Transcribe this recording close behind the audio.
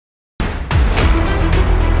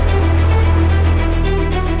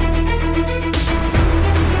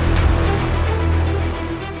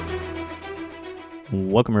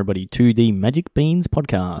welcome everybody to the Magic Beans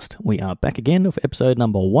podcast. We are back again for episode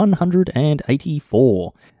number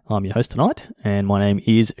 184. I'm your host tonight, and my name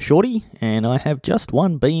is Shorty, and I have just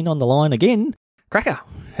one bean on the line again. Cracker,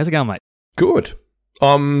 how's it going, mate? Good.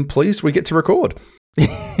 I'm pleased we get to record.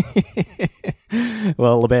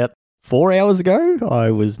 Well, about 4 hours ago,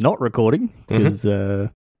 I was not recording because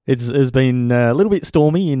it's been a little bit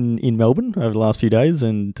stormy in Melbourne over the last few days,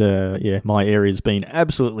 and my area's been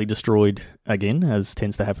absolutely destroyed again, as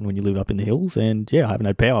tends to happen when you live up in the hills. And I haven't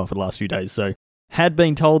had power for the last few days, so had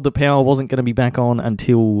been told that power wasn't going to be back on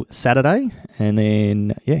until Saturday, and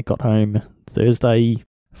then got home Thursday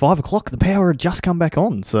 5 o'clock. The power had just come back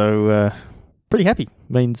on, so pretty happy.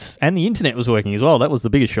 And the internet was working as well. That was the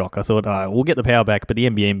biggest shock. I thought, we'll get the power back, but the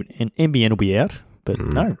NBN will be out. But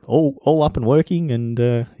no, all up and working, and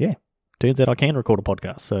turns out I can record a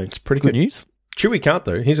podcast, so it's pretty good news. Chewy can't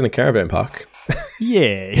though. He's in a caravan park.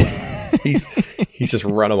 Yeah, he's just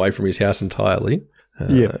run away from his house entirely.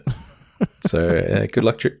 So good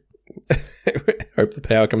luck. Hope the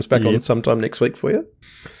power comes back on sometime next week for you.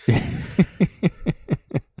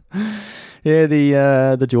 Yeah,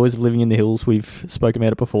 the joys of living in the hills. We've spoken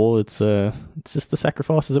about it before. It's just the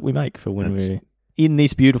sacrifices that we make for when we're in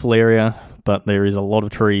this beautiful area, but there is a lot of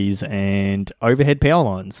trees and overhead power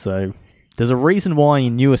lines. So there's a reason why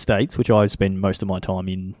in new estates, which I spend most of my time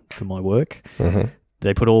in for my work,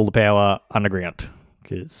 they put all the power underground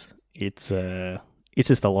because it's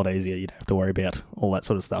just a lot easier. You don't have to worry about all that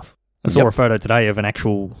sort of stuff. I saw a photo today of an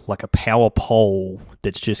actual, like a power pole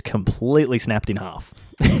that's just completely snapped in half.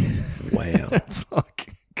 Wow. That's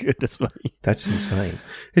like, goodness me. That's insane.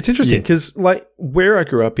 It's interesting because like where I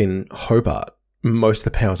grew up in Hobart, most of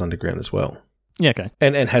the power's underground as well. Yeah, okay.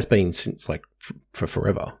 And has been since like for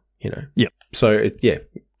forever, you know. Yep. So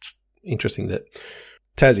it's interesting that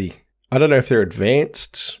Tassie, I don't know if they're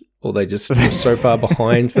advanced or they just were so far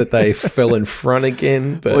behind that they fell in front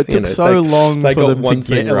again. But it took long for them to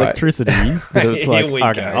get electricity that it's like,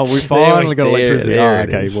 okay, we finally got electricity.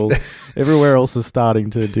 Well, everywhere else is starting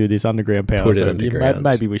to do this underground power. Put it underground.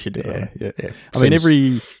 Maybe we should do that. Yeah. I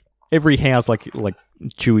mean, every house, like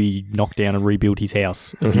Chewy knocked down and rebuilt his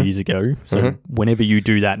house a few years ago. So whenever you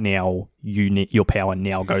do that now, your power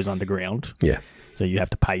now goes underground. Yeah. So you have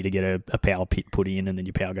to pay to get a power pit put in, and then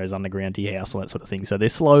your power goes underground to your house, all that sort of thing. So they're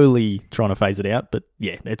slowly trying to phase it out. But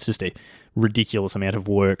it's just a ridiculous amount of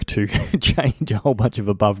work to change a whole bunch of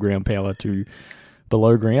above ground power to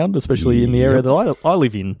below ground, especially in the area that I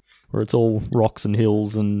live in, where it's all rocks and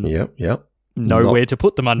hills and nowhere to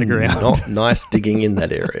put them underground. Not nice digging in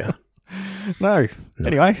that area. No.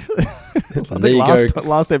 Anyway,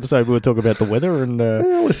 last episode we were talking about the weather, and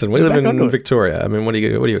listen, we live in Victoria. I mean, what do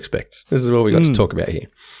you expect? This is what we got to talk about here.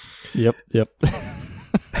 Yep.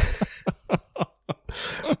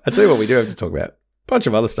 I tell you what, we do have to talk about a bunch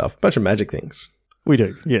of other stuff, a bunch of magic things. We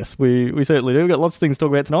do, yes, we certainly do. We've got lots of things to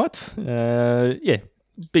talk about tonight.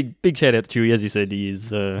 Big shout out to Chewy, as you said. He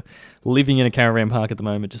is living in a caravan park at the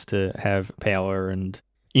moment just to have power and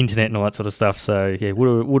internet and all that sort of stuff. So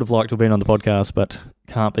would have liked to have been on the podcast, but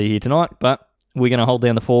can't be here tonight. But we're going to hold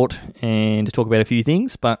down the fort and talk about a few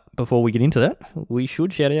things. But before we get into that, we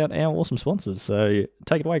should shout out our awesome sponsors. So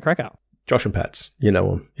take it away, Cracker. Josh and Pats, you know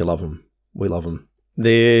them, you love them, we love them.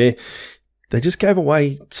 They just gave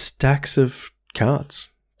away stacks of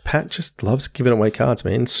cards. Pat just loves giving away cards,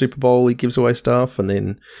 man. Super Bowl, he gives away stuff, and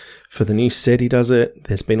then for the new set, he does it.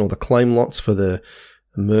 There's been all the claim lots for the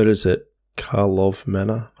murders at Karlov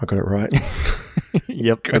Manor. I got it right.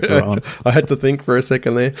 Yep, that's right. I had to think for a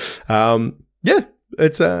second there.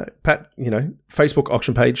 It's Pat, Facebook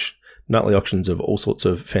auction page, nightly auctions of all sorts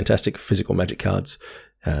of fantastic physical magic cards.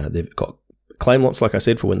 They've got claim lots, like I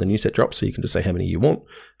said, for when the new set drops, so you can just say how many you want.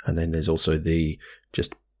 And then there's also the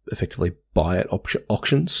just effectively buy it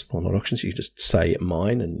auctions, or not auctions, you can just say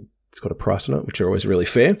mine and it's got a price on it, which are always really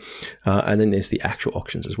fair. And then there's the actual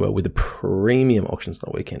auctions as well, with the premium auctions on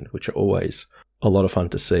the weekend, which are always a lot of fun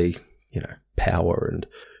to see, power and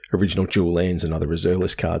original dual lands and other reserve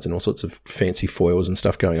list cards and all sorts of fancy foils and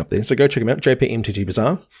stuff going up there. So go check them out, JPMTG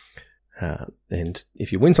Bazaar. And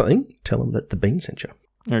if you win something, tell them that the Bean sent you.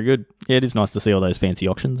 Very good. Yeah, it is nice to see all those fancy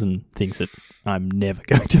auctions and things that I'm never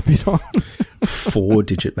going to bid on.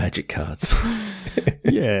 4-digit magic cards.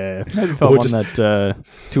 Yeah, maybe if I won that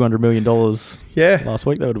 $200 million last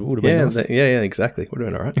week, that would have been nice. Exactly. Would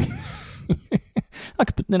have been all right.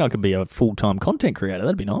 I could be a full-time content creator.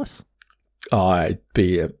 That'd be nice. I'd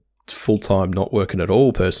be a full-time not working at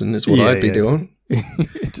all person is what I'd be doing.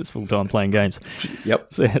 Just full-time playing games.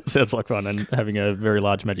 Yep. Sounds like fun, and having a very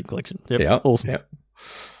large magic collection. Yep. Yeah. Awesome.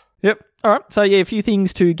 Yep. All right. So, a few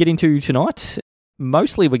things to get into tonight.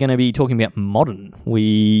 mostly we're going to be talking about Modern.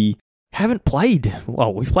 We haven't played,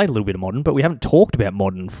 well, we've played a little bit of Modern, but we haven't talked about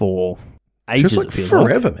Modern for ages. Feels like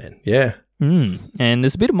forever, man. Yeah. And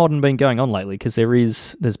there's a bit of Modern been going on lately because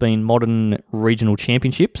there's been Modern regional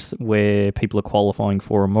championships where people are qualifying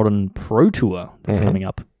for a Modern Pro Tour that's coming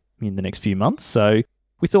up in the next few months. So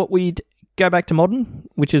we thought we'd go back to Modern,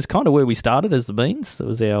 which is kind of where we started as the Beans. That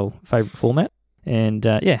was our favourite format. And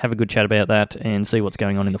have a good chat about that and see what's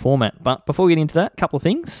going on in the format. But before we get into that, a couple of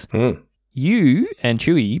things. You and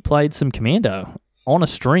Chewy played some Commander on a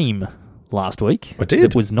stream last week. I did.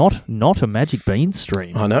 It was not a Magic Beans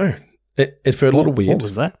stream. I know. It felt a little weird. What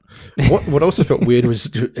was that? What also felt weird was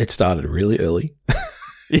it started really early.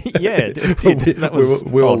 Yeah, it did.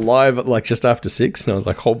 We were live at like just after 6, and I was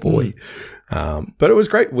like, oh boy. But it was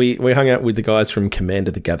great. We hung out with the guys from Commander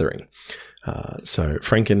the Gathering. So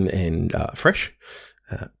Franken and Fresh,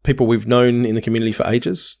 people we've known in the community for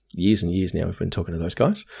ages, years and years now. We've been talking to those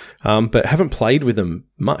guys, but haven't played with them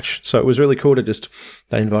much. So it was really cool to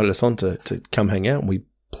they invited us on to come hang out, and we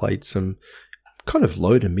played some kind of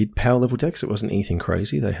low to mid power level decks. It wasn't anything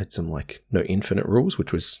crazy. They had some like no infinite rules,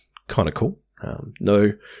 which was kind of cool.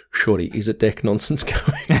 No shorty is it deck nonsense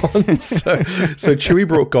going on. So Chewy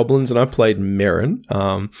brought goblins and I played Merrin.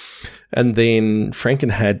 And then Franken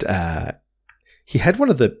had he had one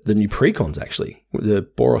of the new precons, actually, the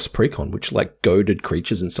Boros precon, which like goaded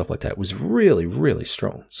creatures and stuff like that. It was really, really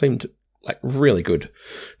strong. Seemed like really good.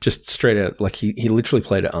 Just straight out, like he literally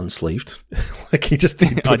played it unsleeved. Like he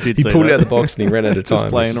pulled it out of the box and he ran out of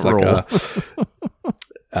time. Just playing it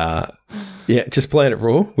raw. Yeah, just playing it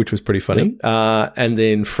raw, which was pretty funny. Yep. And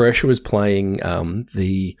then Fresh was playing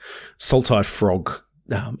the Saltire Frog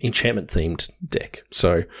enchantment themed deck.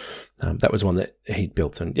 So that was one that he'd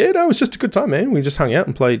built. And yeah, no, it was just a good time, man. We just hung out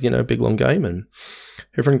and played, a big long game, and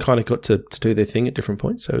everyone kind of got to do their thing at different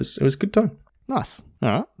points. So it was a good time. Nice. All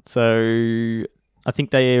right. So I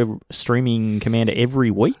think they're streaming Commander every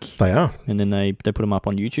week. They are. And then they put them up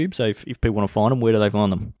on YouTube. So if people want to find them, where do they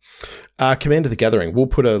find them? Commander the Gathering. We'll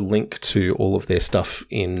put a link to all of their stuff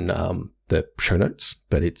in the show notes,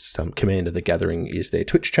 but it's Commander the Gathering is their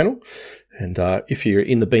Twitch channel. And if you're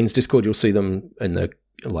in the Beans Discord, you'll see them in the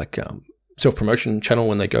self-promotion channel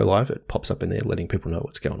when they go live. It pops up in there letting people know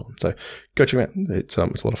what's going on. So go check them out. It's a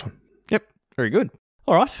lot of fun. Yep. Very good.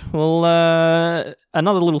 All right. Well,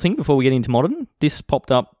 another little thing before we get into Modern. This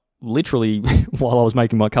popped up literally while I was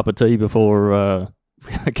making my cup of tea before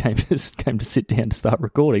I came to sit down to start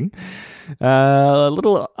recording. A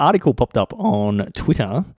little article popped up on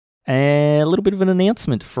Twitter. A little bit of an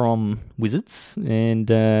announcement from Wizards, and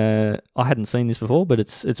I hadn't seen this before, but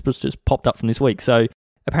it's just popped up from this week. So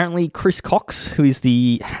apparently Chris Cox, who is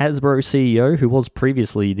the Hasbro CEO, who was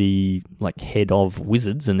previously the head of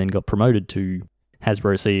Wizards and then got promoted to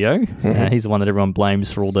Hasbro CEO. He's the one that everyone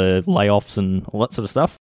blames for all the layoffs and all that sort of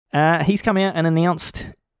stuff. He's come out and announced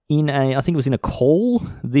I think it was in a call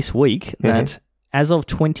this week, that as of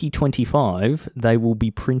 2025, they will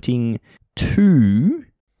be printing two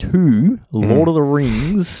Lord of the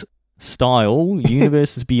Rings style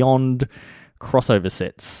Universes Beyond crossover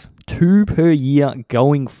sets. 2 per year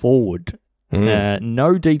going forward.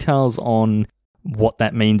 No details on what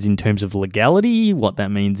that means in terms of legality, what that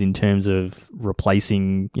means in terms of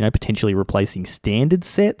potentially replacing standard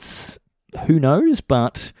sets. Who knows?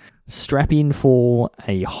 But strap in for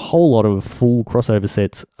a whole lot of full crossover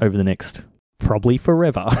sets over the next, probably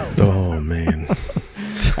forever. Oh, man.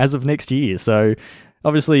 As of next year. So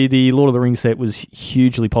obviously the Lord of the Rings set was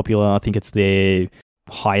hugely popular. I think it's their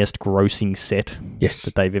highest grossing set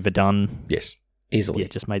that they've ever done. Yes, easily. Yeah,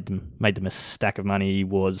 just made them a stack of money.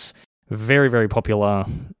 Was very, very popular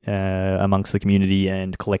amongst the community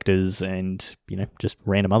and collectors and, just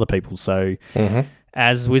random other people. So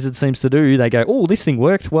as Wizards seems to do, they go, oh, this thing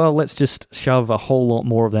worked. Well, let's just shove a whole lot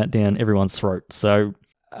more of that down everyone's throat. So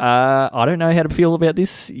I don't know how to feel about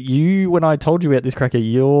this. When I told you about this, Cracker,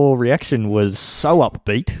 your reaction was so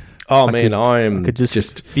upbeat. Oh, man, I could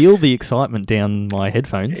just feel the excitement down my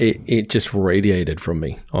headphones. It just radiated from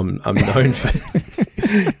me. I'm known for...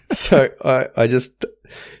 So I just...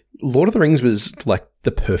 Lord of the Rings was like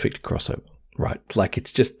the perfect crossover, right? Like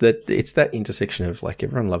it's that intersection of like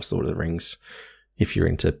everyone loves Lord of the Rings. If you're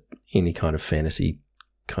into any kind of fantasy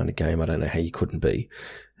kind of game, I don't know how you couldn't be.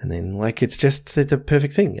 And then it's just the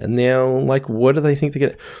perfect thing. And now what do they think they're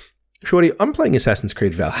going to... Shorty, I'm playing Assassin's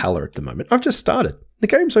Creed Valhalla at the moment. I've just started. The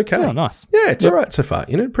game's okay. Oh, nice. Yeah, it's all right so far.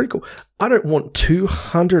 Pretty cool. I don't want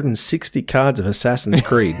 260 cards of Assassin's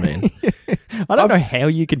Creed, man. I don't know how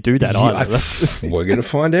you could do that either. We're going to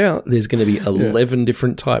find out. There's going to be 11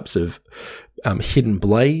 different types of hidden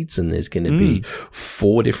blades, and there's going to be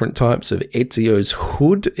 4 different types of Ezio's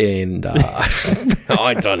hood, and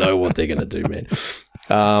I don't know what they're going to do, man.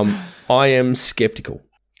 I am skeptical.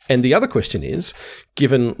 And the other question is,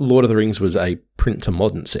 given Lord of the Rings was a print to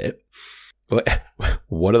modern set,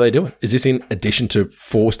 what are they doing? Is this in addition to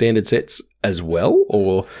 4 standard sets as well?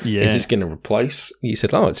 Or is this going to replace, you said,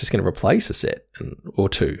 it's just going to replace a set or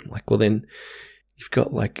 2. Like, well, then you've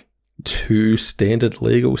got like 2 standard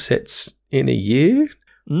legal sets in a year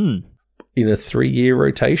in a 3-year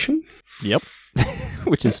rotation. Yep.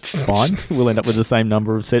 Which is fine. We'll end up with the same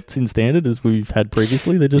number of sets in standard as we've had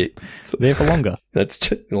previously. They're just there for longer.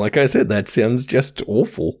 That's like I said, that sounds just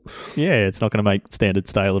awful. Yeah, it's not going to make standard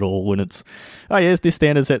stale at all when it's, this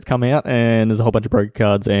standard set's come out and there's a whole bunch of broker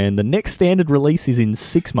cards and the next standard release is in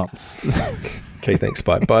 6 months. Okay, thanks,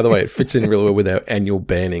 Spike. By the way, it fits in really well with our annual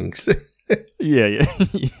bannings. Yeah.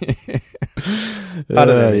 I don't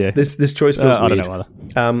know. Yeah. This choice feels weird. I don't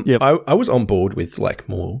know either. I was on board with like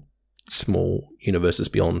more small Universes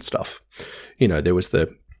Beyond stuff. There was the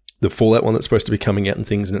Fallout one that's supposed to be coming out and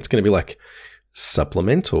things, and it's going to be like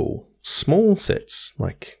supplemental small sets,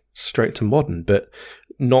 like straight to modern, but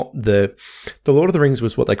not the Lord of the Rings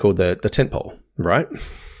was what they called the tentpole, right?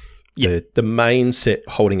 Yeah. The main set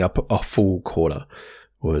holding up a full quarter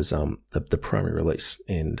was the primary release,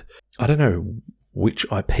 and I don't know which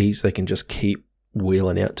IPs they can just keep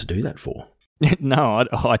wheeling out to do that for. No,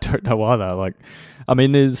 I don't know either. Like, I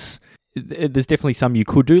mean, there's definitely some you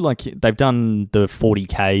could do. Like, they've done the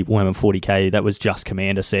 40k, Warhammer 40k, that was just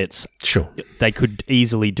commander sets. Sure. They could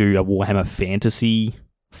easily do a Warhammer Fantasy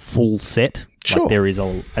full set. Sure. Like, there is,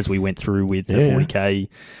 as we went through with the 40k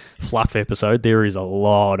fluff episode, there is a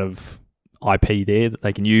lot of IP there that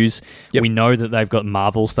they can use. Yep. We know that they've got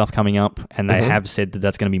Marvel stuff coming up, and they have said that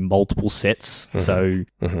that's going to be multiple sets. So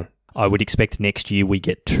I would expect next year we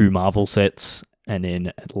get 2 Marvel sets, and then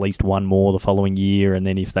at least 1 more the following year. And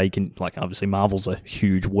then if they can, like, obviously Marvel's a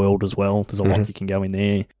huge world as well. There's a lot you can go in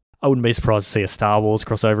there. I wouldn't be surprised to see a Star Wars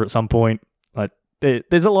crossover at some point. Like,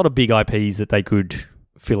 there's a lot of big IPs that they could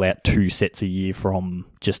fill out 2 sets a year from,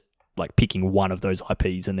 just like picking one of those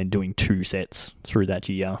IPs and then doing 2 sets through that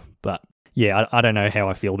year. But yeah, I don't know how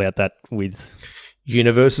I feel about that with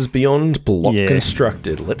Universes Beyond block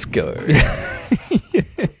constructed. Let's go.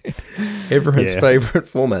 Everyone's favorite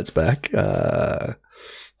format's back. I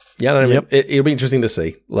don't know. It'll be interesting to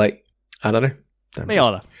see. Like, I don't know. Me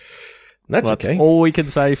either. That's okay. That's all we can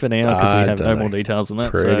say for now because we have no more details than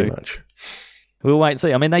that. Pretty much. We'll wait and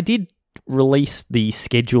see. I mean, they did release the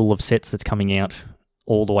schedule of sets that's coming out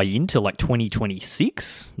all the way into like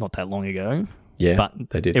 2026, not that long ago. Yeah, but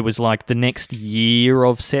they did. It was like the next year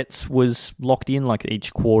of sets was locked in, like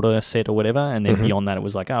each quarter set or whatever, and then beyond that it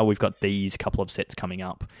was like, we've got these couple of sets coming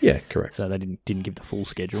up. Yeah, correct. So they didn't give the full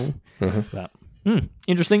schedule. But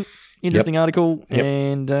interesting article,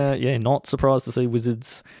 and not surprised to see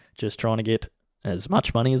Wizards just trying to get as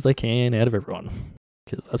much money as they can out of everyone,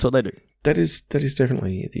 because that's what they do. That is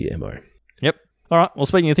definitely the MO. Yep. All right. Well,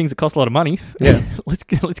 speaking of things that cost a lot of money, let's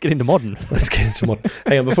get into modern. Let's get into modern.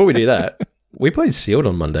 Hang on, before we do that, we played Sealed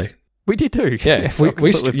on Monday. We did too. Yeah,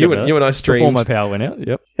 you and I streamed before my power went out.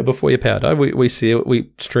 Yep. Yeah, before your power died,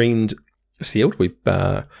 we streamed Sealed. We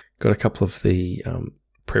got a couple of the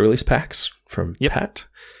pre-release packs from Pat,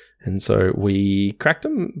 and so we cracked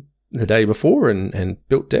them the day before and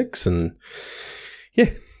built decks, and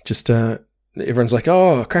just everyone's like,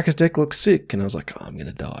 "Oh, Cracker's deck looks sick," and I was like, "Oh, I'm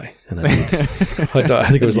gonna die," and I did. I died. I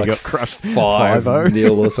think it was like crushed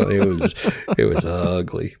 5-0 or something. It was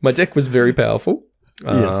ugly. My deck was very powerful.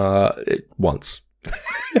 Once.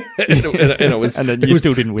 and it was, and then you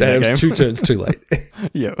still didn't win that game. 2 turns too late.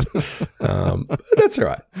 Yeah. That's all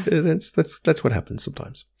right. That's what happens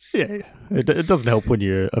sometimes. Yeah. It doesn't help when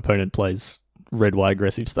your opponent plays red, white,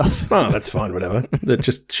 aggressive stuff. Oh, that's fine. Whatever. That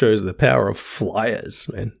just shows the power of flyers,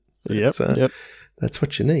 man. Yep. That's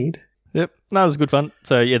what you need. Yep. No, it was good fun.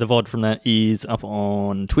 So, the VOD from that is up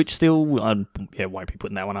on Twitch still. I won't be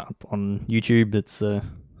putting that one up on YouTube. It's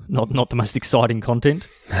not the most exciting content,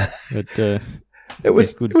 but it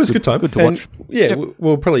was good. It was a good time. Good to watch.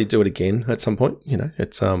 We'll probably do it again at some point.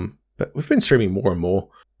 It's but we've been streaming more and more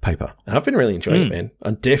paper, and I've been really enjoying it, man.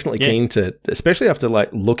 I'm definitely keen to, especially after like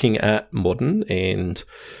looking at modern, and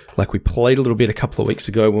like we played a little bit a couple of weeks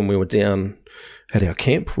ago when we were down at our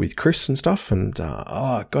camp with Chris and stuff, and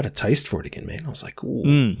I got a taste for it again, man. I was like,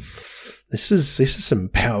 ooh. This is some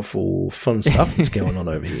powerful, fun stuff that's going on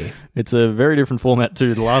over here. It's a very different format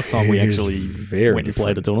to the last time we actually went and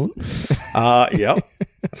played a tournament.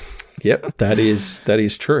 Yep, that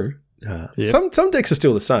is true. Some decks are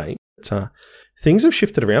still the same. But, things have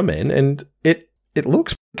shifted around, man, and it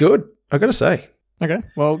looks good, I got to say. Okay,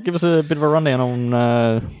 well, give us a bit of a rundown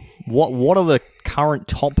on what are the current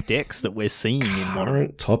top decks that we're seeing in Modern?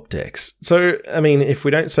 Current top decks. So, I mean, if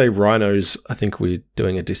we don't say rhinos, I think we're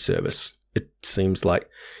doing a disservice. It seems like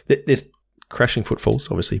there's Crashing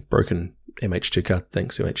Footfalls, obviously, broken MH2 card.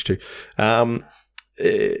 Thanks, MH2.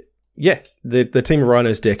 The Team of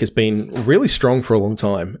Rhinos deck has been really strong for a long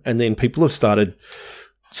time, and then people have started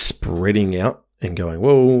spreading out and going,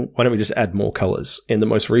 well, why don't we just add more colours? And the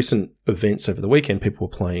most recent events over the weekend, people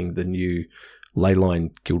were playing the new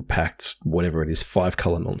Leyline Guild Pact, whatever it is,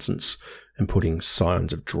 5-colour nonsense, and putting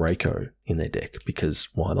Scions of Draco in their deck, because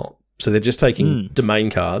why not? So they're just taking domain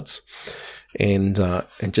cards and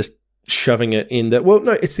just shoving it in that. Well,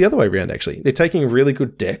 no, it's the other way around, actually. They're taking really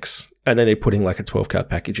good decks, and then they're putting like a 12-card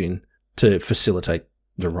package in to facilitate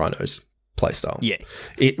the Rhinos playstyle. Yeah.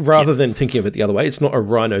 Rather than thinking of it the other way, it's not a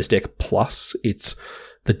Rhinos deck plus, it's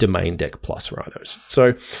the domain deck plus Rhinos.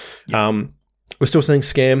 So we're still seeing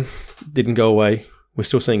Scam, didn't go away. We're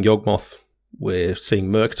still seeing Yawgmoth. We're seeing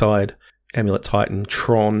Murktide, Amulet Titan,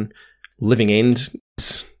 Tron. Living End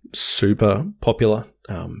is super popular,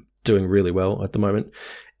 doing really well at the moment.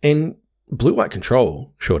 And Blue-White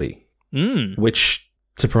Control, Shorty, which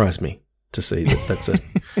surprised me to see that that's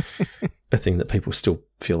a thing that people still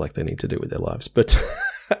feel like they need to do with their lives. But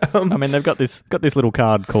I mean, they've got this little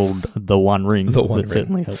card called the One Ring. The One that Ring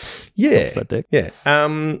certainly helps that deck. Yeah.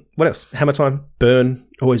 What else? Hammer Time, Burn,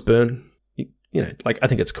 always Burn. You know, like, I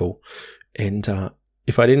think it's cool. And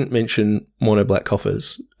if I didn't mention Mono Black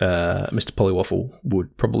Coffers, Mr. Polywaffle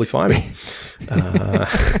would probably fire me.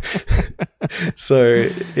 So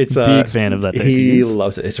it's big fan of that deck. He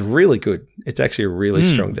loves it. It's really good. It's actually a really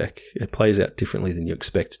strong deck. It plays out differently than you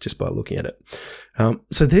expect just by looking at it.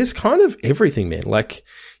 So there's kind of everything, man. Like,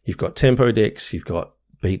 you've got tempo decks, you've got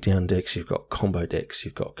beatdown decks, you've got combo decks,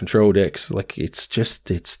 you've got control decks. Like, it's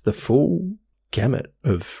the full gamut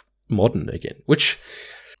of Modern again, which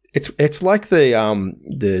it's like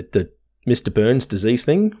the Mr. Burns disease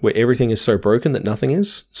thing where everything is so broken that nothing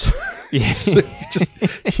is. So you just,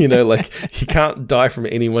 like, you can't die from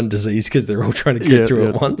any one disease because they're all trying to go through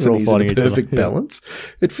it once and he's in a perfect balance.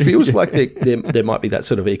 It feels like there might be that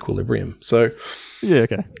sort of equilibrium. So, yeah,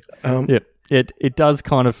 okay. It does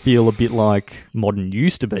kind of feel a bit like Modern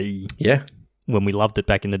used to be. Yeah. When we loved it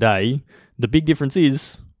back in the day. The big difference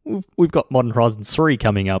is we've got Modern Horizons 3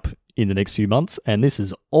 coming up in the next few months, and this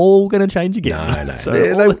is all going to change again. No. So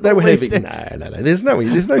they were heavy. No. There's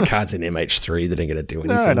no cards in MH3 that are going to do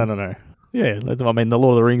anything. No. Yeah, I mean, the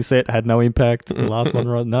Lord of the Rings set had no impact. The last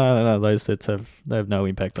Modern, no. Those sets have no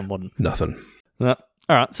impact on Modern. Nothing. No.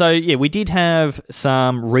 All right. So yeah, we did have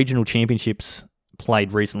some regional championships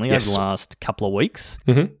played recently over the last couple of weeks.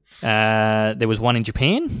 Mm-hmm. There was one in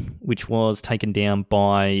Japan, which was taken down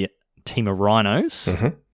by Team of Rhinos.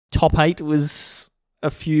 Mm-hmm. Top 8 was a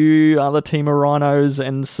few other Team of Rhinos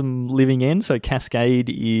and some Living End. So Cascade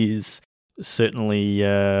is certainly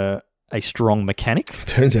a strong mechanic.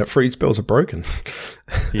 Turns out freed spells are broken.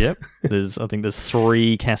 Yep. I think there's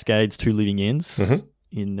 3 Cascades, 2 Living Ends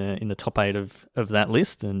in the top 8 of that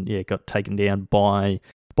list, and got taken down by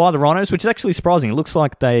the Rhinos, which is actually surprising. It looks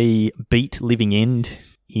like they beat Living End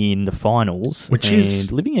in the finals,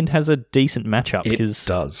 and Living End has a decent matchup. It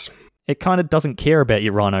does. It kind of doesn't care about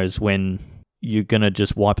your Rhinos when you're going to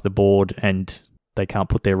just wipe the board and they can't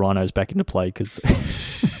put their Rhinos back into play because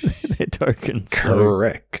they're tokens.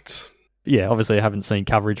 Correct. So, yeah, obviously I haven't seen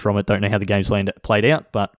coverage from it, don't know how the game's played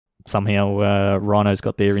out, but somehow Rhinos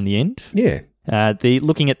got there in the end. Yeah.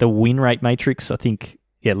 Looking at the win rate matrix, I think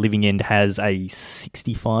Living End has a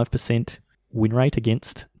 65% win rate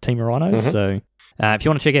against Team of Rhinos. So if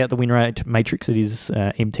you want to check out the win rate matrix, it is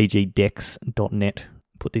mtgdex.net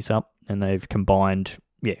put this up, and they've combined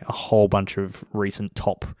a whole bunch of recent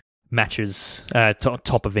top matches,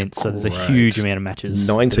 top events. So there's a huge amount of matches.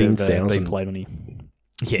 19,000 played on here.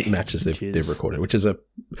 Yeah, matches they've recorded, which is a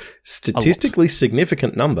statistically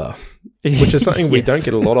significant number, which is something we don't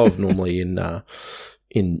get a lot of normally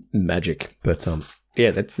in Magic. But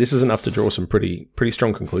this is enough to draw some pretty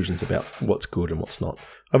strong conclusions about what's good and what's not.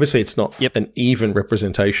 Obviously, it's not an even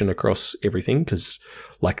representation across everything because,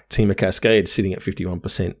 like, Team of Cascade sitting at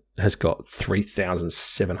 51% has got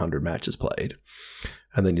 3,700 matches played,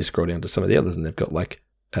 and then you scroll down to some of the others, and they've got like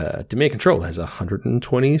Dimir Control has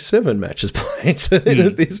 127 matches played. So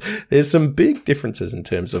there's some big differences in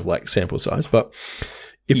terms of like sample size, but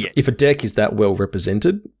if a deck is that well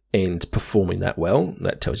represented and performing that well,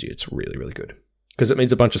 that tells you it's really, really good. Because it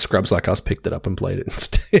means a bunch of scrubs like us picked it up and played it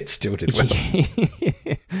and it still did well.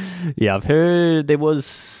 Yeah, I've heard there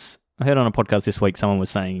was I heard on a podcast this week someone was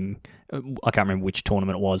saying, I can't remember which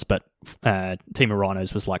tournament it was, but Team of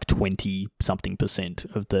Rhinos was like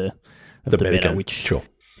 20-something% of the meta, which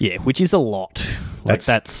which is a lot. Like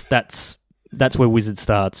that's where Wizard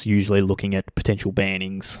starts usually looking at potential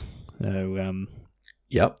bannings. So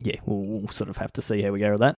we'll sort of have to see how we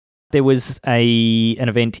go with that. There was an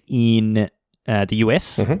event in the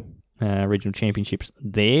US, regional championships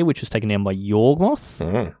there, which was taken down by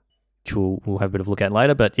Yawgmoth, which we'll have a bit of a look at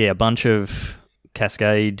later. But yeah, a bunch of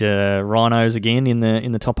Cascade Rhinos again in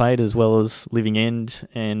the top 8, as well as Living End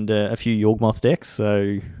and a few Yawgmoth decks.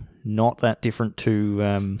 So not that different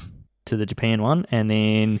to the Japan one. And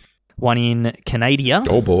then one in Canada.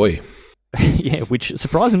 Oh boy. Yeah, which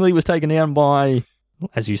surprisingly was taken down by,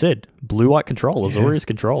 as you said, Blue-White Control, Azorius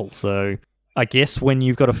Control. So I guess when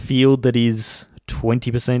you've got a field that is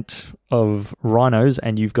 20% of Rhinos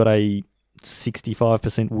and you've got a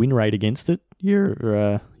 65% win rate against it,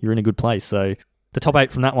 you're in a good place. So the top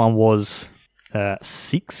 8 from that one was 5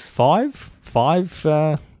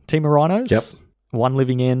 Team of Rhinos, 1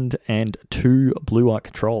 Living End, and 2 Blue-White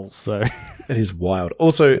Controls. So that is wild.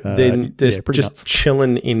 Also, then there's just nuts.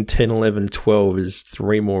 Chilling in 10, 11, 12 is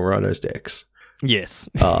 3 more Rhinos decks. Yes.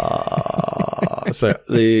 So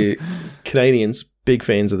the Canadians, big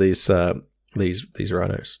fans of these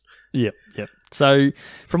Rhinos. Yep. So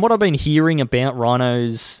from what I've been hearing about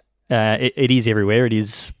Rhinos, it is everywhere. It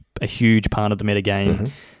is a huge part of the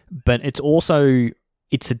metagame, but it's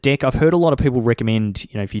a deck. I've heard a lot of people recommend,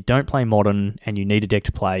 if you don't play Modern and you need a deck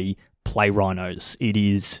to play Rhinos. It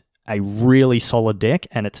is a really solid deck,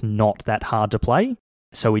 and it's not that hard to play.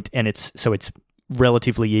 So it's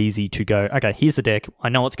relatively easy to go, okay, here's the deck. I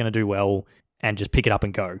know it's going to do well, and just pick it up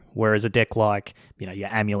and go. Whereas a deck like, your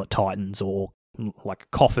Amulet Titans or like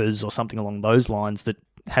Coffers or something along those lines that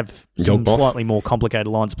have some slightly more complicated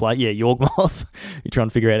lines of play. Yeah, Yawgmoth. You're trying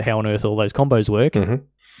to figure out how on earth all those combos work.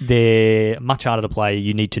 They're much harder to play.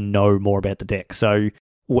 You need to know more about the deck. So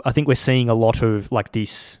I think we're seeing a lot of like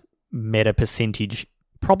this meta percentage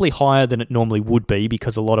probably higher than it normally would be,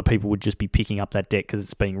 because a lot of people would just be picking up that deck because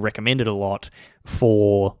it's being recommended a lot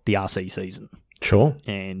for the RC season. Sure.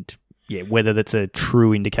 And yeah, whether that's a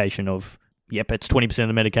true indication of, it's 20%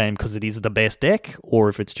 of the metagame because it is the best deck, or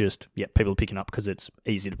if it's just, people are picking up because it's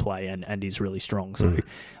easy to play and is really strong. So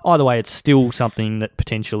either way, it's still something that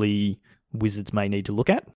potentially Wizards may need to look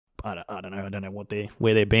at. I don't know. I don't know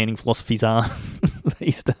where their banning philosophies are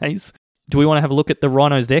these days. Do we want to have a look at the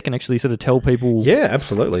Rhinos deck and actually sort of tell people? Yeah,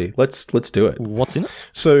 absolutely. Let's do it. What's in it?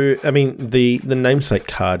 So, I mean, the namesake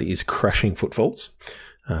card is Crashing Footfalls,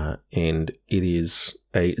 and it is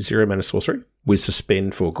a 0-mana sorcery with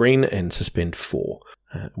Suspend for green and Suspend 4.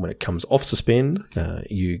 When it comes off Suspend,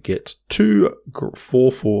 you get 2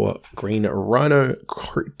 4/4 green Rhino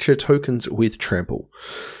creature tokens with Trample,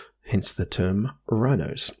 hence the term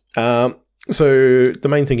Rhinos. So the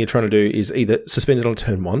main thing you're trying to do is either suspend it on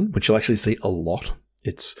turn 1, which you'll actually see a lot.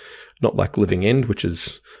 It's not like Living End, which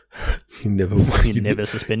is you're never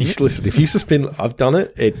suspending it. Listen, if you suspend, I've done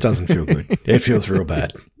it. It doesn't feel good. It feels real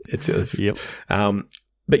bad.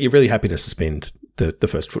 But you're really happy to suspend the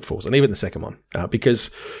first Footfalls and even the second one, because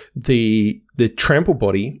the trample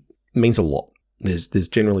body means a lot. There's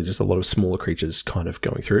generally just a lot of smaller creatures kind of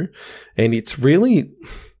going through, and it's really,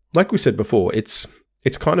 like we said before, it's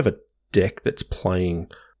kind of a deck that's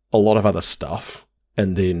playing a lot of other stuff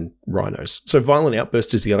and then Rhinos. So Violent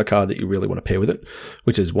Outburst is the other card that you really want to pair with it,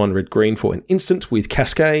 which is 1 red-green for an instant with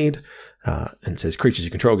Cascade, and says creatures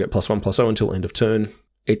you control get +1/+0 until end of turn.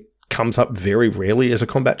 It comes up very rarely as a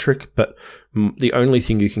combat trick, but the only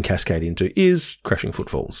thing you can Cascade into is Crashing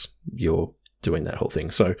Footfalls. You're doing that whole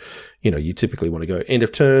thing. So, you typically want to go end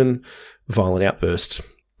of turn, Violent Outburst,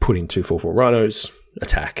 put in 2 4/4 Rhinos,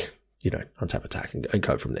 attack, untap attack and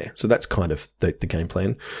go from there. So that's kind of the game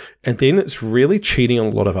plan. And then it's really cheating on a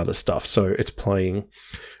lot of other stuff. So it's playing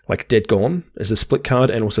like Dead Gone as a split card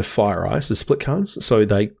and also Fire Ice as split cards. So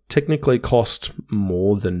they technically cost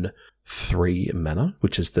more than 3 mana,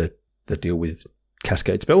 which is the deal with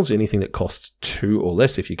Cascade spells. Anything that costs 2 or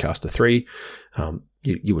less, if you cast a 3,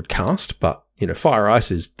 you would cast. But, Fire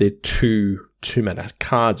Ice they're 2 mana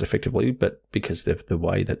cards effectively, but because of the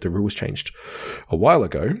way that the rules changed a while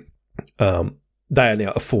ago, they are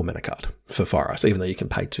now a 4 mana card for Fire Ice, even though you can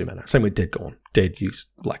pay 2 mana. Same with Dead Gone. Dead used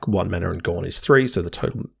like 1 mana and Gone is 3, so the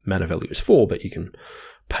total mana value is 4, but you can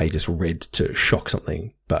pay just red to shock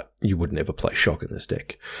something, but you would never play shock in this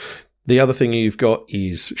deck. The other thing you've got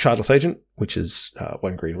is Shardless Agent, which is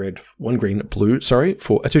 1 green blue, for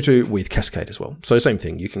a 2/2 with Cascade as well. So same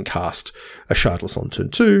thing, you can cast a Shardless on turn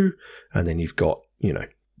 2, and then you've got,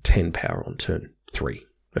 10 power on turn 3,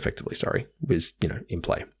 effectively, with, in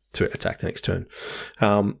play. to attack the next turn.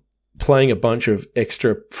 Playing a bunch of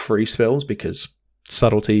extra free spells because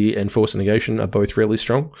Subtlety and Force of Negation are both really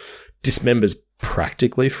strong. Dismember's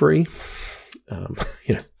practically free.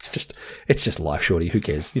 It's just life, shorty. Who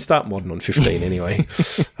cares? You start Modern on 15 anyway.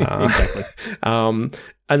 Exactly.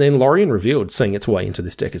 And then Lorien Revealed seeing its way into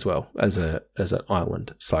this deck as well as an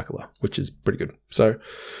island cycler, which is pretty good. So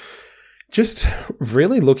just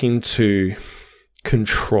really looking to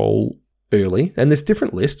control early. And there's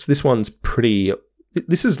different lists. This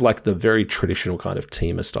is like the very traditional kind of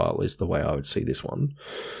teamer style is the way I would see this one,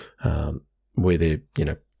 where they're,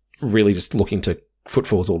 really just looking to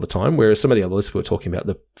footfalls all the time. Whereas some of the other lists we were talking about,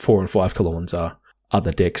 the 4 and 5 color ones are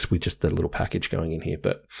other decks with just the little package going in here.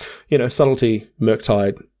 But, Subtlety,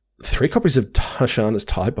 Murktide, 3 copies of Tashana's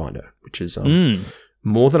Tidebinder, which is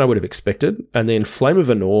more than I would have expected. And then Flame of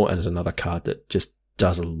Anor as another card that just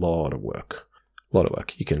does a lot of work.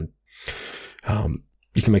 You can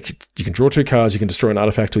draw 2 cards, you can destroy an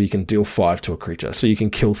artifact, or you can deal 5 to a creature. So you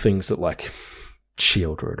can kill things that like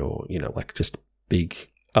Shieldred or, like just big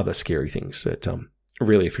other scary things at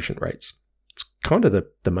really efficient rates. It's kind of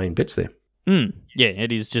the main bits there. Yeah,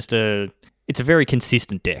 it is just it's a very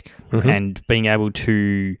consistent deck, and being able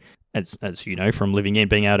to, as you know from Living End,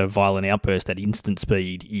 being able to Violent Outburst at instant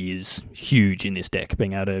speed is huge in this deck.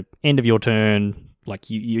 Being able to end of your turn, like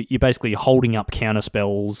you're basically holding up counter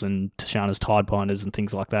spells and Tashana's Tidebinders and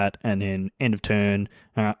things like that, and then end of turn,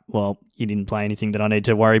 well, you didn't play anything that I need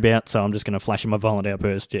to worry about, so I'm just going to flash in my Violent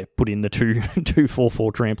Outburst, put in the two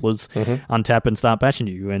 4/4 tramplers, untap and start bashing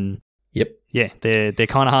you, and yep. Yeah, they're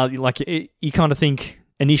kind of hard. Like, you kind of think,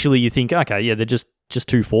 initially you think, okay, yeah, they're just 2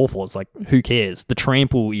 4/4s. Like, who cares? The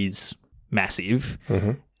trample is massive.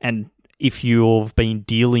 And if you've been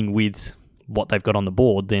dealing with what they've got on the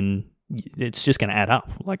board, then it's just going to add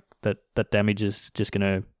up. Like, that damage is just going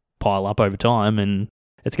to pile up over time, and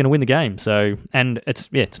it's going to win the game. So, and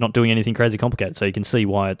it's not doing anything crazy complicated. So you can see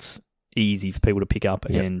why it's easy for people to pick up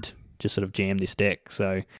and just sort of jam this deck.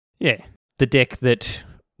 So, yeah, the deck that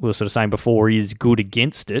we were sort of saying before is good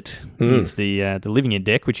against it is the Living End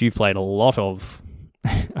deck, which you've played a lot of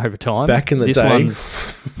over time. Back in the this day, one's,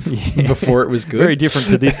 before it was good. Very different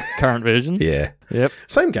to this current version. Yeah. Yep.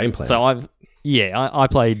 Same game plan. So I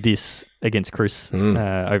played this against Chris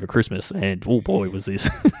over Christmas, and oh boy, was this!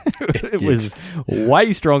 It was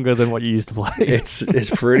way stronger than what you used to play. It's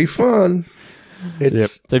pretty fun.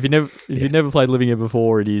 So if you've never played Living End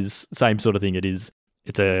before, it is same sort of thing.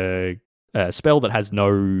 It's a spell that has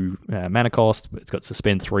no mana cost. It's got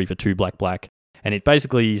suspend 3 for 2 black, and it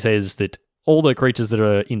basically says that all the creatures that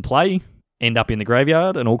are in play end up in the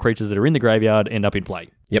graveyard, and all creatures that are in the graveyard end up in play.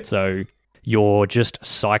 Yep. So you're just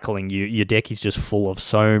cycling. Your deck is just full of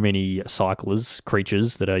so many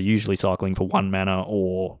creatures that are usually cycling for 1 mana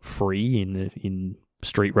or free in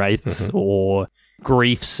Street Wraiths, or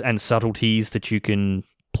griefs and subtleties that you can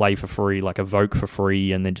play for free, like evoke for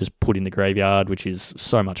free and then just put in the graveyard, which is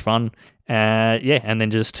so much fun. And then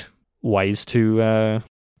just ways to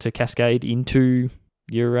cascade into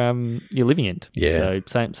your Living End. Yeah. So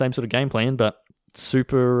same sort of game plan, but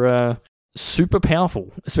super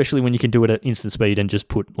powerful, especially when you can do it at instant speed and just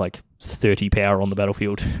put like 30 power on the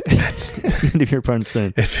battlefield at the end of your opponent's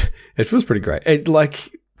turn. It feels pretty great. It,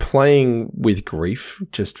 like, playing with grief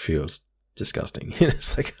just feels disgusting.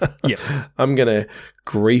 It's like, I'm going to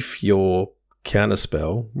grief your counter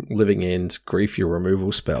spell, Living End, grief your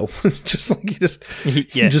removal spell. Just like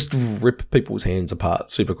you just rip people's hands apart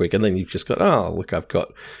super quick, and then you've just got, oh, look, I've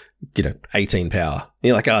got 18 power. And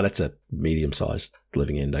you're like, oh, that's a medium sized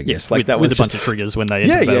Living End, I guess. Like with a bunch of triggers when they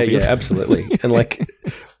enter the battlefield. Yeah, absolutely. And like,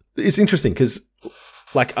 it's interesting because,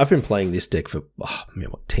 like, I've been playing this deck for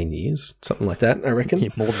 10 years, something like that, I reckon. Yeah,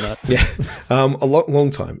 more than that. Yeah, a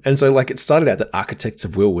long time. And so, like, it started out that Architects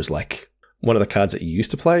of Will was like one of the cards that you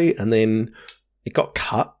used to play, and then it got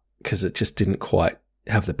cut because it just didn't quite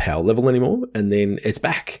have the power level anymore, and then it's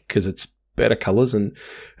back because it's better colors, and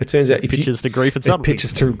it turns out it pitches to grief and subtlety. It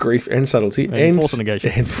pitches to grief and subtlety and force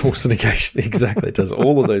negation. And force negation, exactly. It does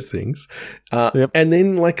all of those things. And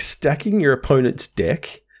then, like, stacking your opponent's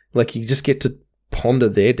deck, like, you just get to ponder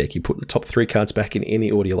their deck. You put the top 3 cards back in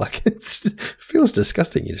any order. Like, it feels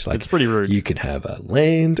disgusting. You're just like, it's pretty rude. You can have a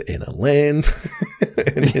land and a land,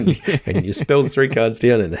 and you spell 3 cards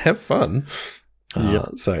down and have fun.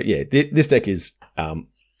 So yeah, this deck is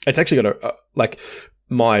it's actually got like,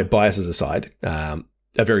 my biases aside, a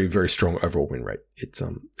very, very strong overall win rate. It's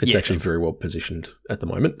actually very well positioned at the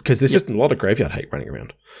moment because there's just a lot of graveyard hate running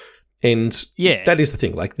around, and that is the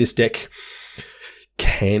thing. Like, this deck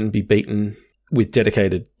can be beaten with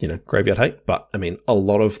dedicated, graveyard hate, but I mean, a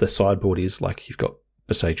lot of the sideboard is like, you've got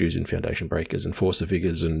Boseijus and Foundation Breakers and Force of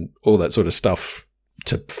Vigors and all that sort of stuff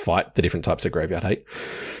to fight the different types of Graveyard Hate.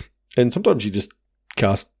 And sometimes you just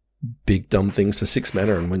cast big dumb things for 6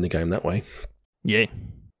 mana and win the game that way. Yeah.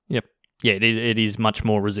 Yep. Yeah, it is much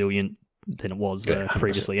more resilient than it was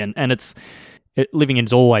previously. And Living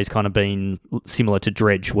End's always kind of been similar to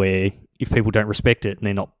Dredge, where if people don't respect it and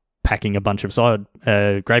they're not packing a bunch of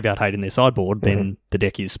Graveyard Hate in their sideboard, then the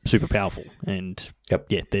deck is super powerful. And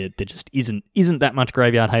there just isn't that much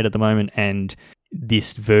Graveyard Hate at the moment, and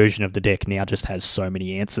this version of the deck now just has so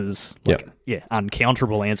many answers,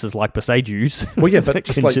 uncounterable answers like Boseijus. Well, yeah, but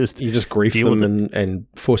you just grief them and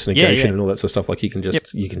force negation and all that sort of stuff. Like you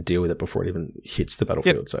can deal with it before it even hits the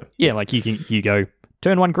battlefield. Yep. So yeah, like you go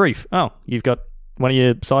turn 1 grief. Oh, you've got one of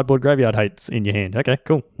your sideboard Graveyard Hates in your hand. Okay,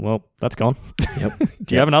 cool. Well, that's gone. Yep.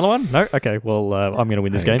 Do you have another one? No? Okay, well, I'm going to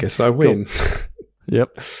win this game. I guess I win. Cool.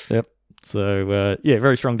 Yep. So,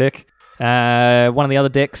 very strong deck. One of the other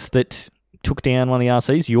decks that took down one of the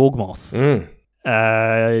RCs, Yawgmoth.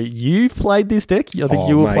 You've played this deck? I think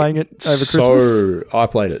you were playing it over Christmas. I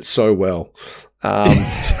played it so well.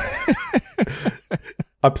 I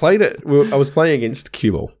played it. I was playing against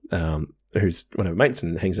Cubal, who's one of my mates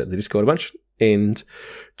and hangs out in the Discord a bunch, and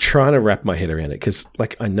trying to wrap my head around it because,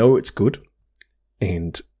 I know it's good,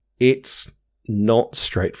 and it's not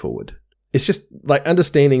straightforward. It's just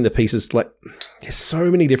understanding the pieces. There's so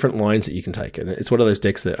many different lines that you can take, and it's one of those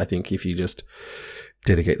decks that I think if you just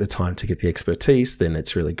dedicate the time to get the expertise, then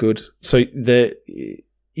it's really good. So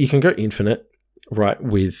you can go infinite, right,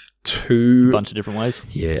 with a bunch of different ways.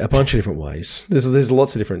 Yeah, a bunch of different ways. There's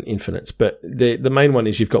lots of different infinites, but the main one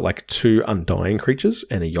is you've got 2 Undying creatures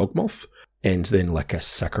and a Yawgmoth, and then a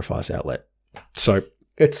sacrifice outlet. So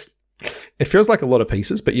it feels like a lot of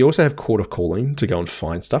pieces, but you also have Court of Calling to go and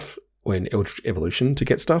find stuff, when Eldritch Evolution to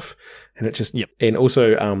get stuff, and it just and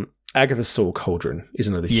also Agatha's Soul Cauldron is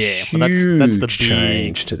another huge that's the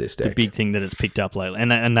change to this deck. The big thing that it's picked up lately,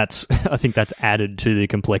 and that's I think that's added to the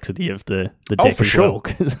complexity of the deck for as sure. well.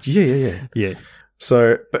 Yeah.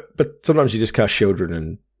 So, but sometimes you just cast Children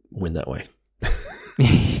and win that way.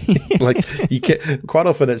 You can quite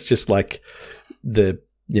often it's just the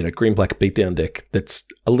green black beatdown deck that's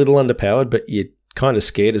a little underpowered, but you're kind of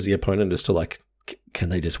scared as the opponent as to can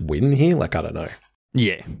they just win here? I don't know.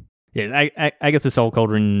 Yeah. Agatha's Soul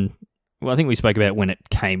Cauldron, well, I think we spoke about it when it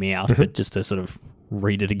came out, but just to sort of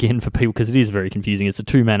read it again for people, because it is very confusing. It's a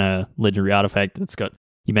 2-mana legendary artifact that's got,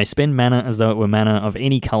 you may spend mana as though it were mana of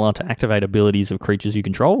any color to activate abilities of creatures you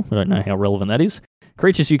control. I don't know how relevant that is.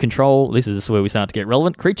 Creatures you control, this is where we start to get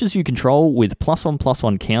relevant. Creatures you control with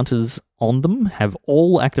 +1/+1 counters on them have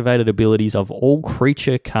all activated abilities of all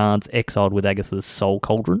creature cards exiled with Agatha's Soul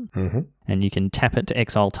Cauldron. And you can tap it to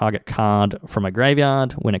exile target card from a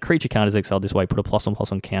graveyard. When a creature card is exiled this way, put a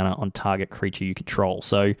 +1/+1 counter on target creature you control.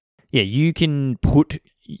 So, yeah, you can put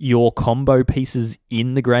your combo pieces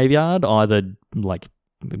in the graveyard, either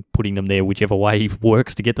putting them there whichever way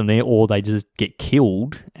works to get them there, or they just get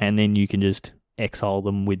killed, and then you can just exile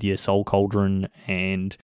them with your Soul Cauldron,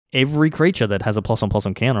 and every creature that has a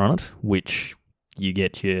 +1/+1 counter on it, which you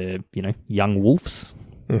get your, young wolves.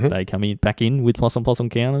 They come back in with +1/+1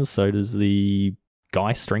 counters. So does the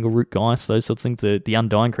Geist, Strangleroot Geist, those sorts of things. The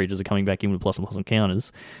Undying creatures are coming back in with +1/+1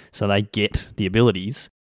 counters, so they get the abilities.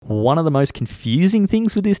 One of the most confusing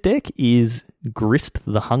things with this deck is Grist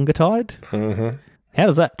the Hunger Tide. How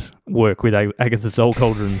does that work with Agatha's Soul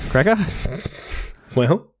Cauldron, Cracker?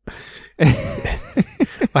 Well,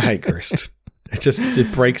 I hate Grist.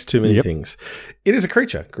 It breaks too many things. It is a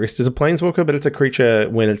creature. Grist is a planeswalker, but it's a creature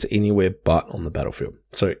when it's anywhere but on the battlefield.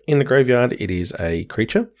 So in the graveyard, it is a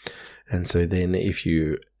creature. And so then if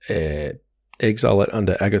you exile it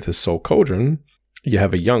under Agatha's Soul Cauldron, you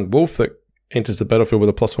have a young wolf that enters the battlefield with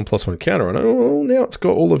a +1/+1 counter on it. Oh, now it's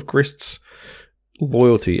got all of Grist's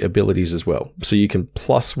loyalty abilities as well. So you can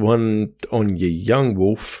 +1 on your young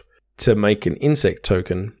wolf to make an insect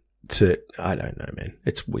token to, I don't know, man.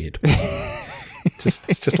 It's weird.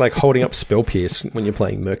 It's just like holding up Spell Pierce when you're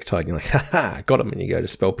playing Murktide. You're like, haha, got him. And you go to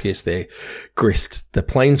Spell Pierce there. Grist, the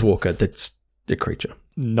planeswalker, that's the creature.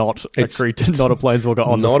 Not a creature, not a planeswalker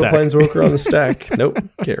on the stack. Not a planeswalker on the stack. Nope,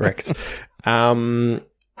 get wrecked.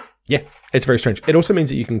 Yeah, it's very strange. It also means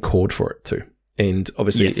that you can chord for it too. And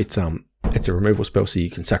obviously it's a removal spell, so you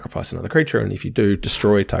can sacrifice another creature. And if you do,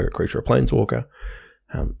 destroy target creature or planeswalker.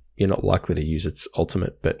 You're not likely to use its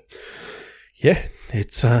ultimate, but yeah,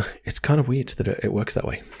 it's kind of weird that it works that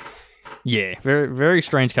way. Yeah, very very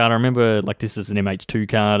strange card. I remember this is an MH2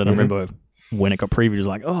 card, and I remember when it got previewed, it was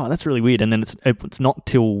like, oh, that's really weird. And then it's not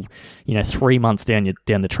till 3 months down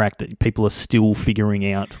the track that people are still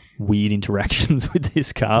figuring out weird interactions with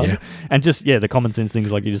this card. Yeah. And just the common sense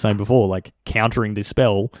things like you were saying before, like countering this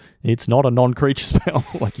spell. It's not a non-creature spell.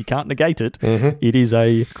 Like you can't negate it. Mm-hmm. It is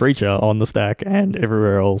a creature on the stack and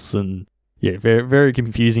everywhere else. And very, very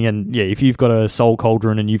confusing. And if you've got a Soul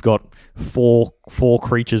Cauldron and you've got four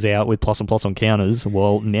creatures out with +1/+1 on counters,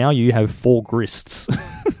 well, now you have 4 Grists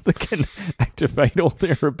that can activate all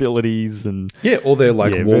their abilities and or they're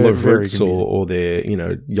like Wall of very Roots or they're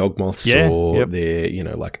Yawgmoths or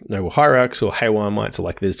they're like Noble Hierarchs or Haywire Mites, or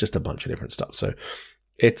like there's just a bunch of different stuff. So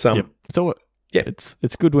it's so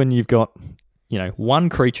it's good when you've got one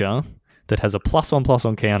creature that has a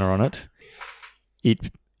 +1/+1 counter on it. It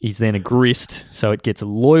is then a Grist, so it gets a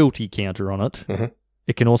loyalty counter on it. Mm-hmm.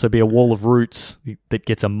 It can also be a Wall of Roots that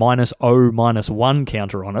gets a -0/-1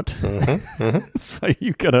 counter on it. Mm-hmm. Mm-hmm. So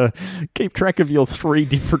you've got to keep track of your 3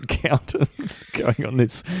 different counters going on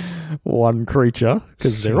this one creature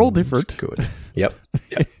because they're all different. Good. Yep.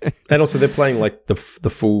 And also they're playing like the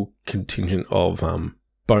full contingent of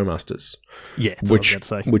Bowmasters. Yeah,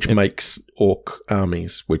 which makes Orc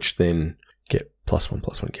armies, which then get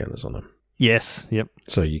 +1/+1 counters on them. Yes. Yep.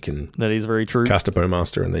 So you can that is very true. Cast a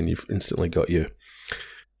Bowmaster, and then you've instantly got your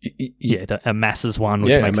a masses one,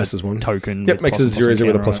 which makes masses one token. Yep, makes a 0/0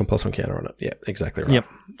 with a +1/+1 counter on it. Yeah, exactly right. Yep.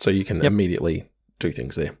 So you can immediately do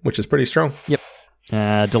things there, which is pretty strong. Yep.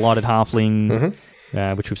 Delighted Halfling,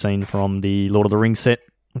 which we've seen from the Lord of the Rings set,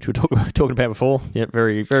 which we were talking about before. Yep,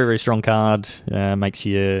 very, very, very strong card. Makes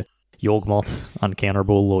your Yawgmoth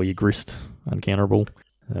uncounterable or your Grist uncounterable.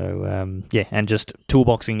 So, and just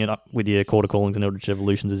toolboxing it up with your Quarter Callings and Eldritch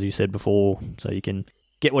Evolutions, as you said before, so you can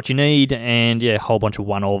get what you need, and a whole bunch of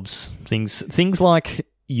one-ofs. Things like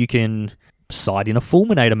you can side in a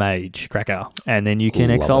Fulminator Mage, Cracker, and then you can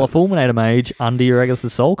exile a Fulminator Mage under your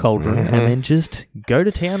Agatha's Soul Cauldron, and then just go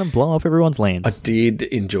to town and blow up everyone's lands. I did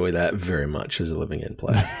enjoy that very much as a living end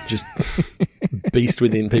player. Just beast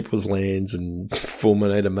within people's lands and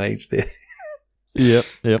Fulminator Mage there. Yep.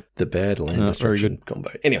 The bad land destruction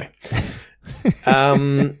combo. Anyway.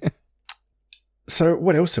 So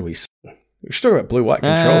what else are we seeing? We should talk about blue-white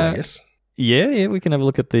control, I guess. Yeah, we can have a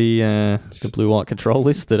look at the blue-white control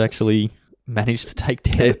list that actually managed to take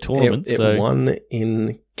down a tournament. It won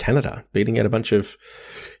in Canada, beating out a bunch of,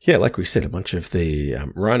 like we said, a bunch of the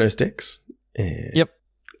Rhinos decks. Yep.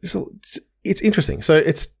 So it's interesting. So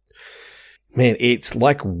it's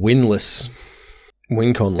like winless.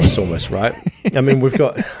 Win-conless almost, right? I mean, we've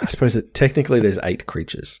got, I suppose that technically there's 8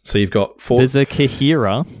 creatures. So you've got 4. There's a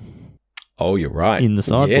Kahira. Oh, you're right. In the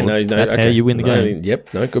sideboard. Yeah, no, that's how you win the game.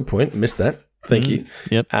 Yep, no, good point. Missed that. Thank you.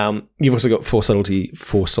 Yep. You've also got 4 Subtlety,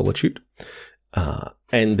 4 Solitude.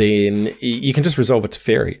 And then you can just resolve it to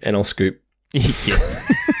Fairy, and I'll scoop.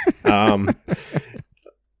 I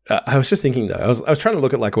was just thinking, though, I was trying to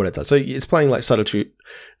look at like what it does. So it's playing like Subtlety.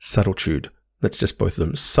 That's just both of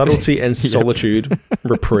them. Subtlety and Solitude,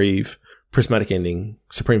 Reprieve, Prismatic Ending,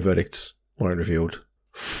 Supreme Verdicts, Lorien Revealed,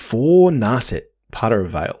 4 Narset, Parter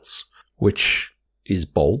of Veils, which is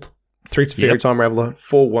bold. 3 Fairy Time Raveler,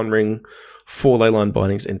 4 One Ring, 4 Leyline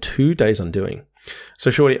Bindings, and 2 Days Undoing.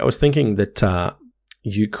 So, Shorty, I was thinking that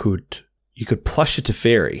you could plush it to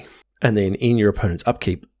Fairy, and then in your opponent's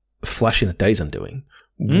upkeep, flash in a Days Undoing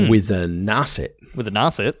with a Narset. With a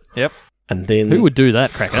Narset, yep. And then who would do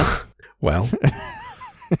that, Cracker? Well,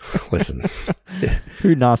 listen.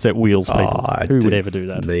 Who Narset wheels people? Who would ever do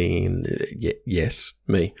that? Yes,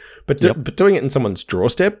 me. But doing it in someone's draw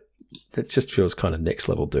step, that just feels kind of next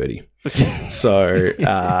level dirty. So,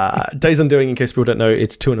 Days Undoing, in case people don't know,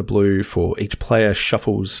 it's 2 and a blue for each player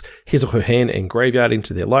shuffles his or her hand and graveyard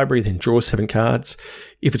into their library, then draws 7 cards.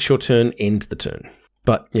 If it's your turn, end the turn.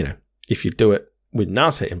 But, if you do it with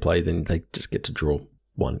Narset in play, then they just get to draw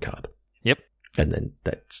 1 card. Yep. And then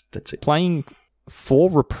that's it. Playing 4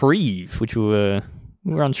 Reprieve, which we were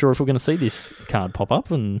unsure if we were going to see this card pop up.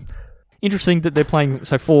 And interesting that they're playing.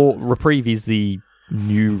 So 4 Reprieve is the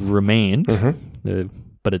new Remand,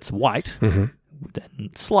 but it's white, and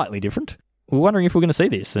slightly different. We're wondering if we're going to see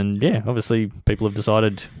this. And obviously people have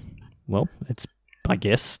decided, well, it's, I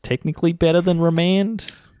guess, technically better than Remand.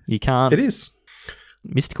 You can't. It is.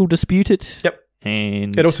 Mystical Dispute it. Yep.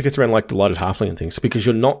 And it also gets around like Delighted Halfling and things because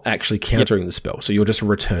you're not actually countering the spell, so you're just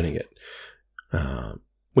returning it,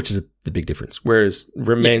 which is the big difference. Whereas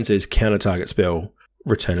Remand says counter target spell,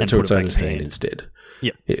 return it to its owner's hand instead.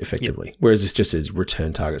 Effectively. Yep. Whereas this just says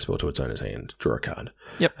return target spell to its owner's hand, draw a card.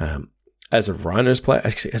 Yep. As a Rhinos player,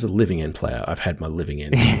 actually as a living end player, I've had my living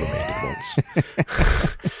end remanded once.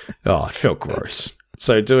 Oh, it felt gross.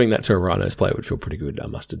 So doing that to a Rhinos player would feel pretty good, I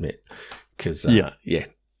must admit. Because,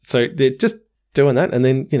 So they're just doing that and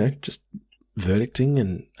then, just verdicting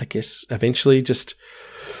and I guess eventually just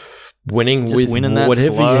winning Just with winning that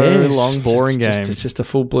whatever. slow, long, boring game. It's just a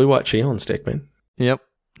full blue-white Cheon's deck, man. Yep.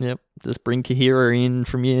 Just bring Kahira in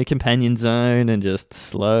from your companion zone and just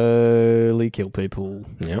slowly kill people.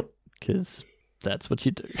 Yep. Because that's what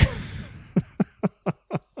you do.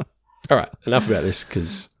 All right, enough about this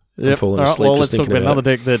because I'm falling All right, asleep. well, just let's talk thinking about another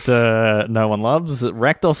deck that no one loves,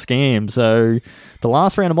 Rakdos Scam. So the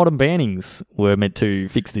last round of Modern Bannings were meant to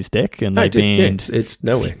fix this deck, and they banned it's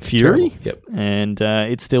nowhere. It's Fury. terrible. Yep. And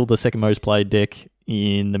it's still the second most played deck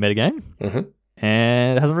in the metagame, Mm-hmm.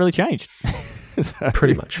 and it hasn't really changed. So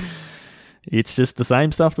Pretty much. it's just the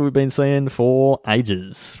same stuff that we've been seeing for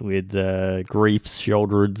ages with Griefs,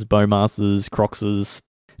 Shouldereds, Bowmasters, Croxes,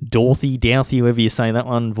 Dorothy, Douthie, however you say that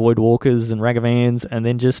one, Voidwalkers and Ragavans, and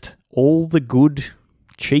then just all the good,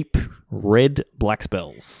 cheap, red black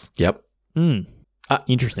spells. Yep.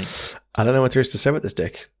 Interesting. I don't know what there is to say about this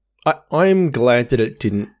deck. I'm glad that it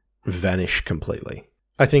didn't vanish completely.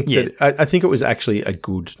 I think that I think it was actually a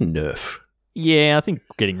good nerf. Yeah, I think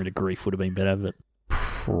getting rid of Grief would have been better, but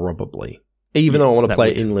Probably. Even though I want to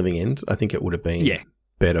play in Living End, I think it would have been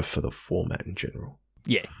better for the format in general.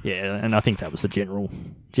 Yeah, and I think that was the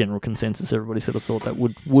general consensus. Everybody sort of thought that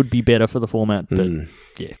would be better for the format, but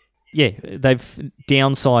yeah, they've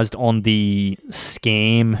downsized on the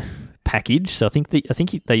scam package. So I think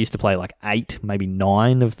they used to play like 8, maybe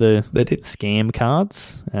 9 of the scam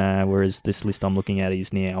cards, whereas this list I'm looking at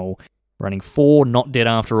is now running 4 Not Dead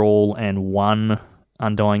After All and 1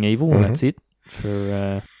 Undying Evil, and that's it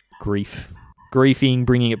for griefing,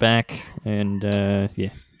 bringing it back, and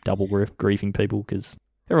double griefing people because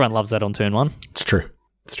everyone loves that on turn 1. It's true.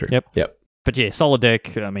 Yep. But yeah, solid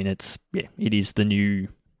deck. I mean, it is the new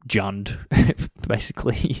Jund,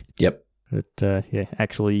 basically. Yep. But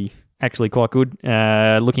actually quite good.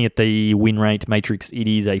 Looking at the win rate matrix, it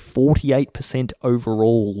is a 48%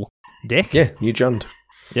 overall deck. Yeah, new Jund.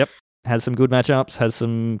 Yep. Has some good matchups, has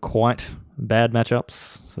some quite bad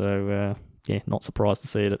matchups. So, not surprised to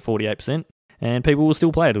see it at 48%. And people will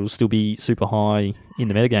still play it. It will still be super high in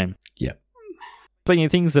the metagame. Yeah. Speaking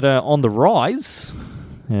of things that are on the rise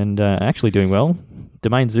and actually doing well,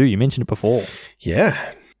 Domain Zoo, you mentioned it before.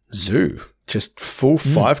 Yeah. Zoo. Just full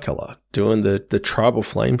 5-color, doing the Tribal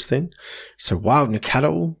Flames thing. So Wild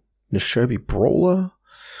Nikado, Nishobi Brawler,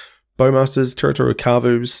 Bowmasters, Territorial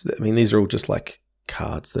Kavus. I mean, these are all just like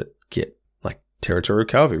cards that get like Territorial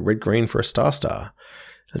Kavu, red-green for a star.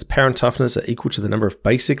 Its power and toughness are equal to the number of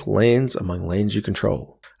basic lands among lands you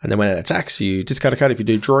control. And then when it attacks, you discard a card if you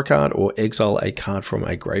do draw a card or exile a card from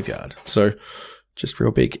a graveyard. So just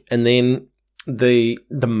real big. And then the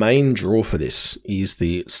main draw for this is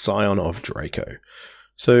the Scion of Draco.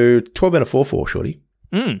 So 12 mana 4/4, shorty.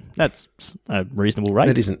 That's a reasonable rate.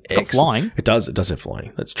 That isn't excellent. Flying. It does have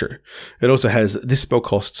flying. That's true. It also has this spell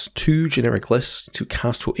costs 2 generic less to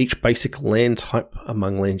cast for each basic land type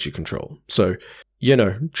among lands you control. So,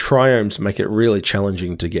 triomes make it really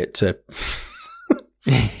challenging to get to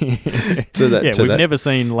we've never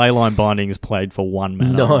seen Leyline Bindings played for 1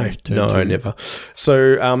 mana. No, never.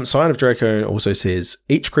 So, Scion of Draco also says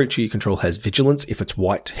each creature you control has vigilance if it's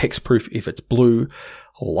white, hexproof if it's blue,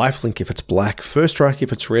 lifelink if it's black, first strike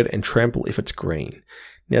if it's red, and trample if it's green.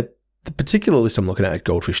 Now, the particular list I'm looking at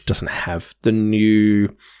Goldfish doesn't have the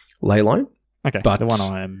new Leyline. Okay, but the one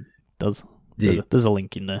I am does. There's a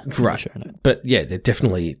link in the show note. But yeah, they're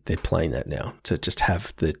playing that now to just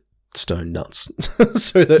have the stone nuts.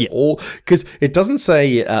 So that because it doesn't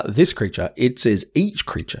say this creature, it says each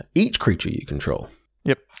creature you control.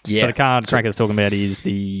 Yep. Yeah. So the card Cracker's talking about is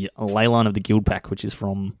the Leyline of the Guild Pack, which is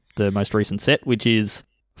from the most recent set, which is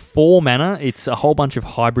 4 mana. It's a whole bunch of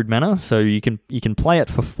hybrid mana, so you can play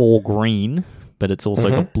it for 4 green, but it's also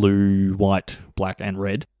got blue, white, black, and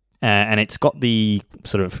red. And it's got the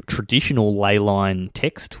sort of traditional Leyline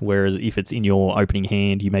text, whereas if it's in your opening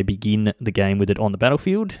hand, you may begin the game with it on the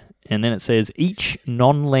battlefield. And then it says, each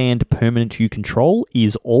non-land permanent you control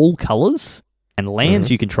is all colours, and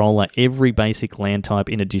lands you control are every basic land type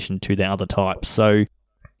in addition to the other types. So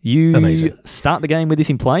you start the game with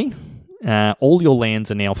this in play. All your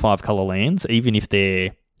lands are now 5-colour lands, even if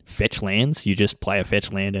they're fetch lands. You just play a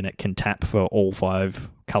fetch land and it can tap for all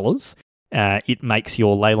 5 colours. It makes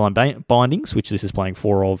your Leyline Bindings, which this is playing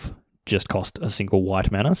 4 of, just cost a single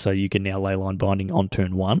white mana, so you can now Leyline Binding on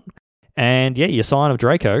turn 1. And your Scion of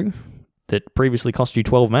Draco, that previously cost you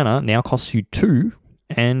 12 mana, now costs you 2,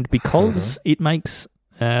 and because it makes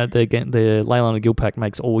the Leyline of the Guild Pack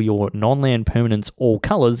makes all your non-land permanents all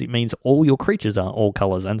colours, it means all your creatures are all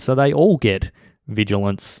colours, and so they all get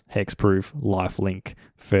Vigilance, Hexproof, Lifelink,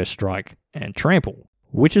 First Strike, and Trample,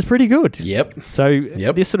 which is pretty good. Yep. So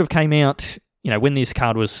this sort of came out, when this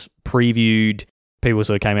card was previewed, people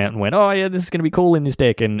sort of came out and went, oh, yeah, this is going to be cool in this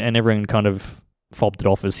deck, and everyone kind of fobbed it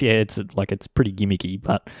off as, yeah, it's pretty gimmicky.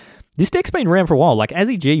 But this deck's been around for a while. Like,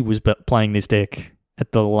 Azzy G was playing this deck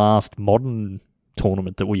at the last Modern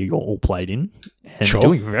tournament that we all played in, and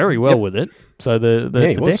doing very well with it. So the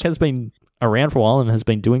deck has been around for a while and has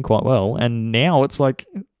been doing quite well, and now it's like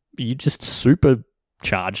you just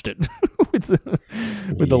supercharged it with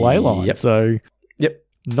the ley line. Yep. So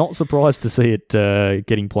not surprised to see it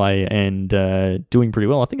getting play and doing pretty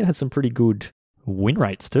well. I think it has some pretty good win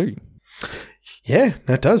rates too. Yeah,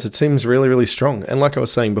 no, it does. It seems really, really strong. And like I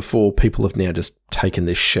was saying before, people have now just taken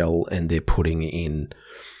this shell and they're putting in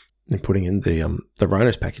the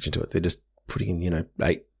Rhinos package into it. They're just putting in,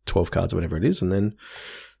 8, 12 cards or whatever it is, and then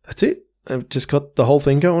that's it. They've just got the whole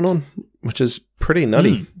thing going on, which is pretty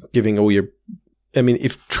nutty, giving all your... I mean,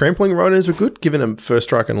 if trampling Rhinos were good, giving them First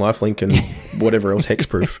Strike and Lifelink and whatever else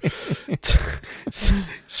hexproof.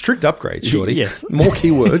 Strict upgrades, Shorty. Yes. More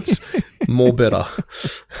keywords, more better.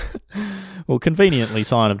 Well, conveniently,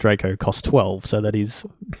 Scion of Draco costs 12, so that is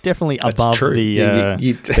definitely above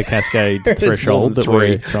the Cascade threshold that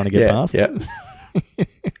we're trying to get past. Yeah,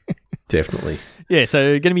 definitely. Yeah,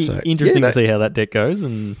 so going to be interesting to see how that deck goes,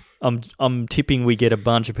 and I'm tipping we get a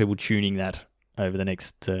bunch of people tuning that over the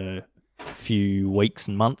next few weeks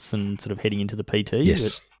and months, and sort of heading into the PT.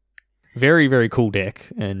 Yes, but very, very cool deck,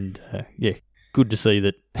 and good to see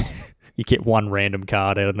that you get one random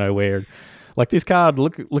card out of nowhere. Like this card,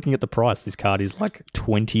 looking at the price, this card is like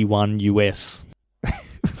 $21 US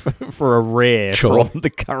for a rare from the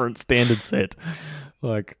current standard set.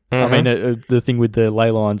 Like, I mean, the thing with the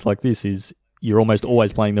ley lines like this is you're almost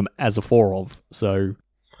always playing them as a 4-of, so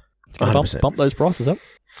it's going to bump those prices up.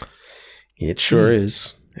 It sure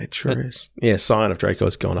is. It sure is. Yeah, Scion of Draco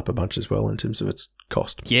has gone up a bunch as well in terms of its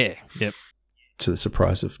cost. Yeah, yep. To the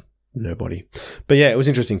surprise of nobody. But yeah, it was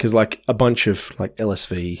interesting because like a bunch of like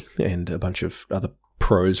LSV and a bunch of other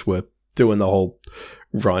pros were doing the whole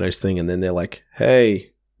Rhinos thing, and then they're like,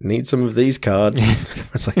 hey, need some of these cards.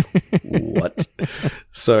 It's like, what?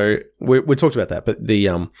 So we talked about that, but the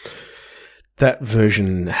that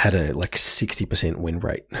version had a like 60% win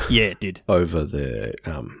rate. Yeah, it did. Over the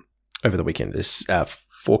weekend. This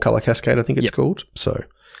 4-color Cascade, I think it's called. So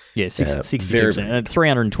yeah, 62%.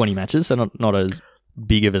 320 matches, so not as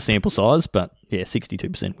big of a sample size, but yeah,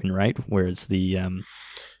 62% win rate, whereas the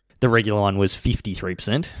regular one was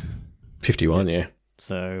 53%. 51, yeah.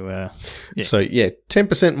 So, So, yeah,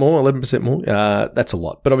 10% more, 11% more. That's a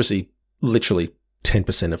lot. But obviously, literally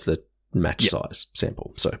 10% of the match size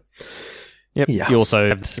sample. So, yep. Yeah. You also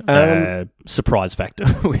have surprise factor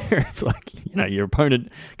where it's like, your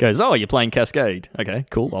opponent goes, oh, you're playing Cascade. Okay,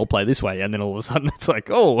 cool. I'll play this way. And then all of a sudden it's like,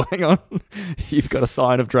 oh, hang on. You've got a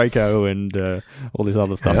Scion of Draco and all this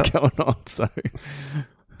other stuff going on. So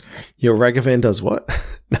your Ragavan does what?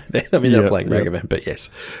 I mean, they're playing Ragavan, but yes.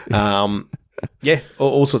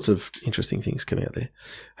 All sorts of interesting things coming out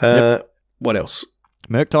there. What else?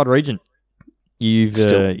 Murktide Regent. You've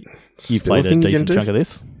played a decent chunk of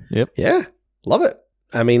this. Yep. Yeah. Love it.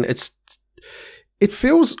 I mean, it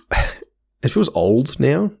feels old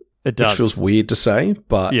now. It does. Which feels weird to say,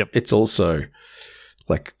 but it's also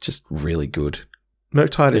like just really good.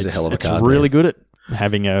 Murktide is a hell of a card. It's really good at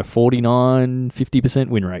having a 49-50%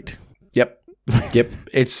 win rate. Yep.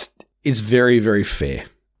 It's very, very fair.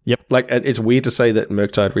 Yep. Like, it's weird to say that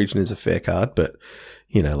Murktide Regent is a fair card, but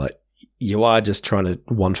like you are just trying to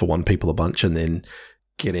 1-for-1 people a bunch and then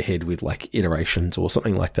get ahead with like iterations or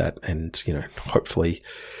something like that, and hopefully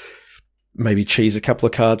maybe cheese a couple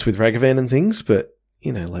of cards with Ragavan and things, but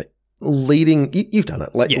like leading, you've done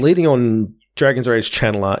it, like leading on Dragon's Rage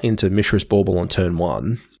Channeler into Mishra's Bauble on turn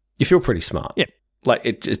 1, you feel pretty smart. Yeah, like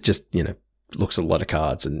it just looks at a lot of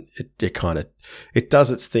cards and it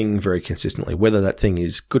does its thing very consistently. Whether that thing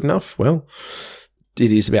is good enough, well,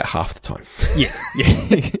 it is about half the time. Yeah.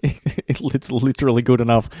 It's literally good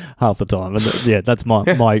enough half the time. And that's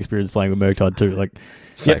my experience playing with Murktide too. Like,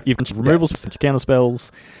 you've got removals, counter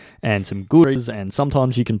spells, and some goodies, and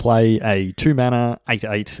sometimes you can play a 2-mana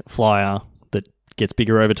 8/8 flyer that gets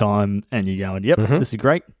bigger over time, and you go, this is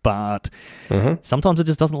great, but sometimes it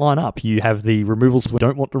just doesn't line up. You have the removals, you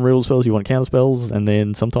don't want the removal spells, you want counter spells, and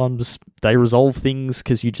then sometimes they resolve things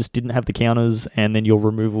because you just didn't have the counters, and then your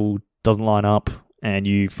removal doesn't line up, and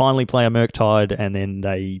you finally play a Murktide, and then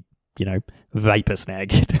they, vapor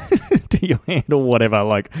snag it to your hand or whatever.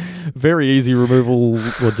 Like, very easy removal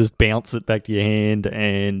will just bounce it back to your hand,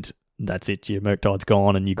 and that's it. Your Murktide's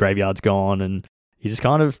gone, and your graveyard's gone, and you just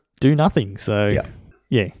kind of do nothing. So,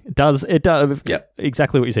 Yeah, it does. It does. Yep.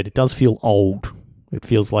 Exactly what you said. It does feel old. It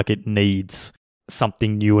feels like it needs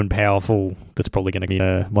something new and powerful that's probably going to be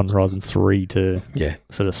Modern Horizons 3 to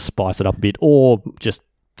sort of spice it up a bit, or just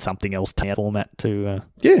something else to format to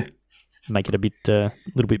make it a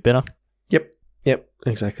little bit better. Yep,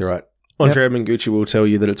 exactly right. Andrea Mengucci will tell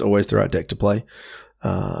you that it's always the right deck to play.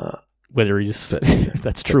 Whether he's if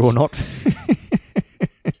that's true or not.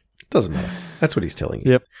 Doesn't matter. That's what he's telling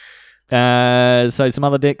you. Yep. So some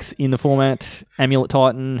other decks in the format. Amulet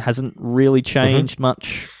Titan hasn't really changed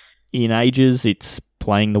much in ages. It's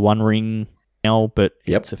playing the One Ring now, but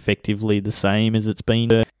it's effectively the same as it's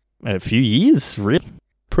been a few years, really.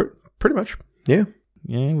 Pretty much, yeah.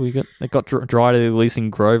 Yeah, they got Dry to Releasing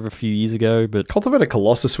Grove a few years ago, but Cultivator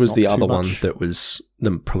Colossus was the other one that was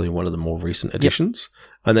probably one of the more recent additions.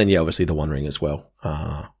 And then, obviously the One Ring as well.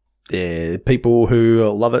 People who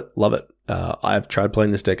love it. I've tried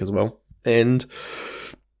playing this deck as well. And,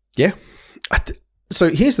 so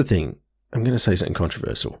here's the thing. I'm going to say something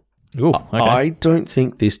controversial. Ooh, okay. I don't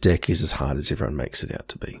think this deck is as hard as everyone makes it out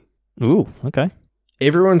to be. Ooh, okay.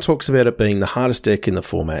 Everyone talks about it being the hardest deck in the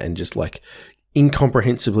format and just like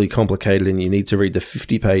incomprehensibly complicated, and you need to read the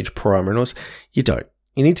 50-page primer and all this. You don't.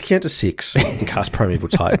 You need to count to 6 and cast Primeval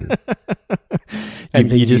Titan. And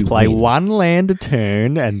you just play one land a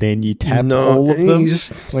turn, and then you tap all of them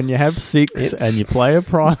when you have 6, and you play a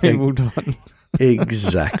Primeval Titan.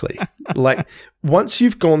 Exactly. Like, once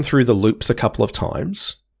you've gone through the loops a couple of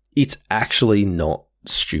times, it's actually not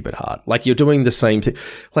stupid hard. Like, you're doing the same thing.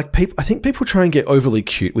 Like, I think people try and get overly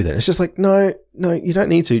cute with it. It's just like, no, you don't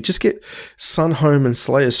need to. Just get Sunhome and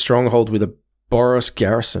Slayer's Stronghold with a Boros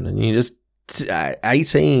Garrison, and you just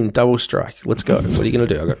 18 double strike. Let's go. What are you going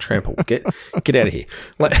to do? I got Trample. Get out of here.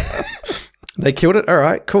 Like, they killed it. All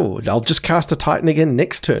right, cool. I'll just cast a Titan again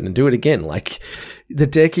next turn and do it again. Like, the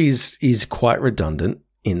deck is quite redundant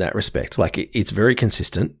in that respect. Like, it's very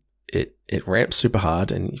consistent. It ramps super hard,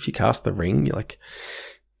 and if you cast the ring, you're like,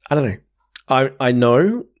 I don't know. I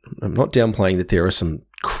know, I'm not downplaying that there are some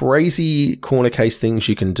crazy corner case things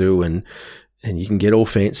you can do, and you can get all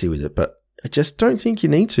fancy with it, but I just don't think you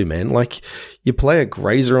need to, man. Like, you play a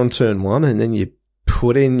Grazer on turn 1, and then you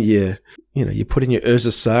put in your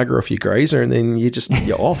Urza Saga off your Grazer, and then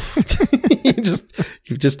you're off. you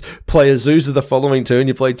just play a Azusa the following turn,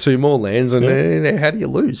 you play 2 more lands, and how do you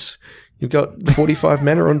lose? You've got 45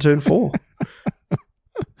 mana on turn 4.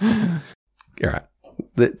 All right.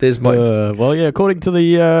 There's my according to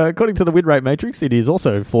the win rate matrix, it is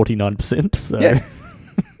also 49%. So. Yeah.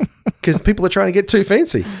 Because people are trying to get too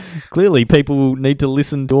fancy. Clearly, people need to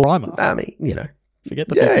listen to Primer. I mean, forget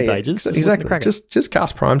the 50 pages. Exactly. Just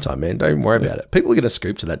cast Primetime, man. Don't worry about it. People are going to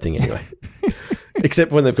scoop to that thing anyway.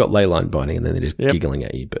 Except when they've got Leyline Binding, and then they're just giggling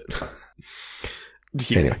at you. But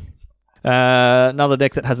anyway. Another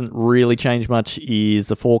deck that hasn't really changed much is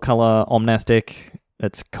the 4-color Omnath deck.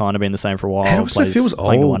 It's kind of been the same for a while. It also feels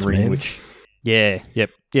old, the One Ring, man.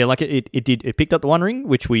 Like it picked up the One Ring,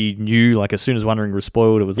 which we knew, like, as soon as One Ring was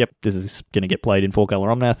spoiled, it was, this is going to get played in 4-color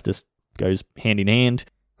Omnath, just goes hand in hand.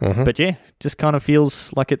 Mm-hmm. But just kind of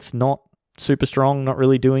feels like it's not super strong, not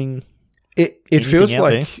really doing it feels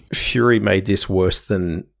like there. Fury made this worse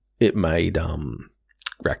than it made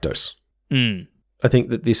Rakdos. I think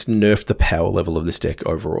that this nerfed the power level of this deck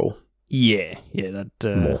overall. That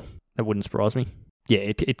wouldn't surprise me.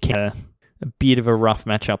 It can a bit of a rough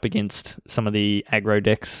matchup against some of the aggro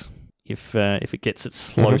decks if it gets its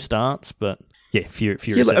slow starts, but Fury.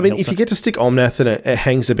 I mean, if you get to stick Omnath and it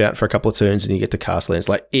hangs about for a couple of turns and you get to cast lands,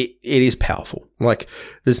 like, it is powerful. Like,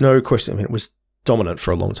 there's no question. I mean, it was dominant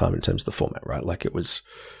for a long time in terms of the format, right? Like, it was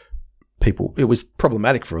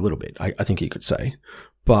problematic for a little bit, I think you could say,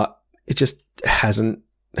 but it just hasn't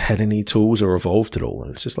had any tools or evolved at all.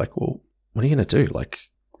 And it's just like, well, what are you going to do? Like,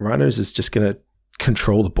 Rhinos is just going to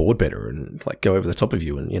control the board better and, like, go over the top of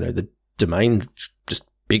you, and, the domain's just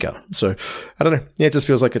bigger. So, I don't know. Yeah, it just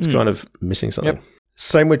feels like it's kind of missing something. Yep.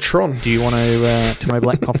 Same with Tron. Do you want to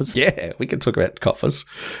Black Coffers? Yeah, we can talk about Coffers.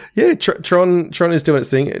 Yeah, Tron is doing its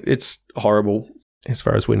thing. It's horrible as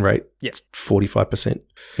far as win rate. Yeah. It's 45%.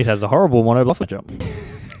 It has a horrible mono buffer jump.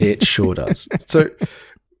 It sure does. So,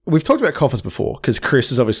 we've talked about Coffers before, because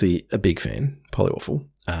Chris is obviously a big fan, Polywaffle.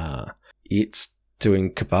 It's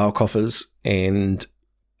doing Cabal Coffers and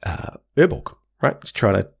Urborg, right? It's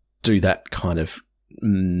trying to do that kind of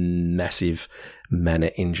massive mana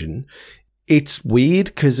engine. It's weird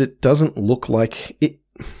because it doesn't look like it.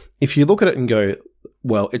 If you look at it and go,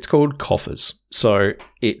 well, it's called Coffers, so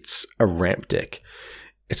it's a ramp deck.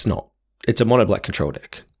 It's not. It's a mono black control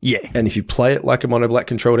deck. Yeah. And if you play it like a mono black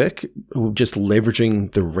control deck, just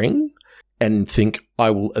leveraging the ring, and think, I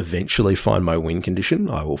will eventually find my win condition.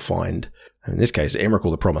 I will find, in this case,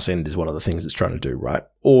 Emrakul the Promised End is one of the things it's trying to do, right?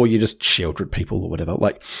 Or you just shieldred people or whatever.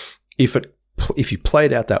 Like, if you play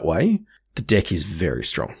it out that way, the deck is very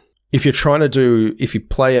strong. If you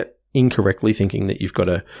play it incorrectly, thinking that you've got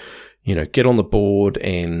to, get on the board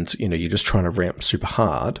and, you're just trying to ramp super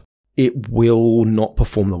hard, it will not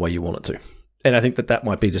perform the way you want it to. And I think that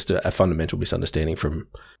might be just a fundamental misunderstanding from,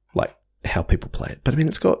 like, how people play it. But I mean,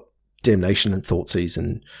 it's got Damnation and Thoughtseize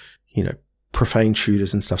and, Profane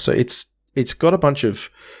Shooters and stuff. So it's got a bunch of,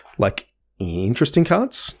 like, interesting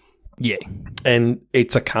cards. Yeah. And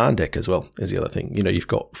it's a Karn deck as well, is the other thing. You've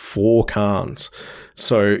got 4 Karns.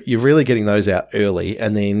 So you're really getting those out early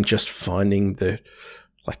and then just finding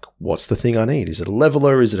what's the thing I need? Is it a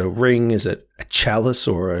leveler? Is it a ring? Is it a chalice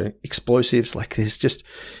or explosives? Like,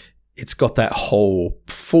 it's got that whole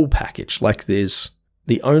full package. Like,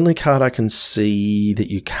 the only card I can see that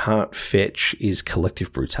you can't fetch is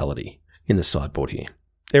Collective Brutality in the sideboard here.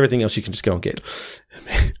 Everything else you can just go and get.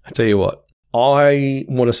 I tell you what, I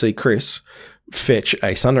want to see Chris fetch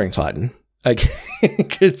a Sundering Titan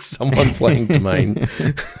against someone playing Domain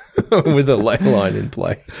with a ley line in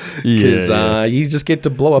play. Because you just get to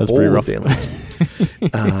blow up all of their lands.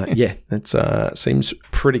 That seems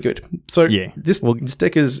pretty good. So this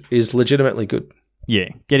deck is legitimately good. Yeah,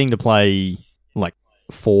 getting to play like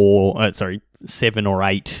 7 or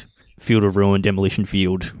 8 Field of Ruin, Demolition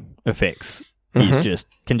Field effects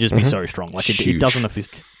can just be so strong. Like it doesn't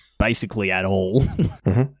affect basically at all.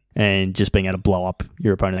 And just being able to blow up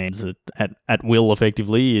your opponent's hands at will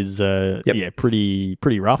effectively is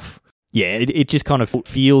pretty rough. Yeah, it just kind of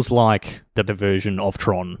feels like the version of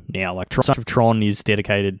Tron now. Like Tron is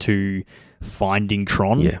dedicated to finding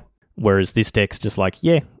Tron, whereas this deck's just like,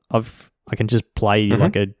 I can just play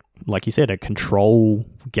like you said, a control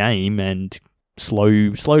game and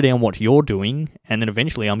slow down what you're doing, and then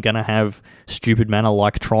eventually I'm going to have stupid mana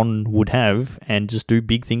like Tron would have and just do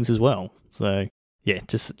big things as well. So yeah,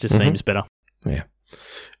 just seems better. Yeah.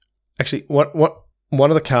 Actually,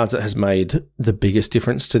 one of the cards that has made the biggest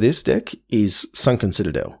difference to this deck is Sunken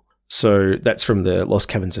Citadel. So that's from the Lost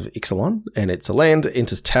Caverns of Ixalan, and it's a land,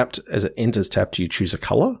 enters tapped. As it enters tapped, you choose a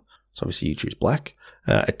color. So obviously you choose black.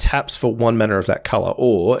 It taps for 1 mana of that color,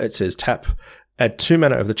 or it says tap, add 2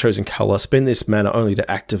 mana of the chosen color, spend this mana only to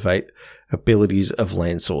activate abilities of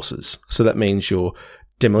land sources. So that means your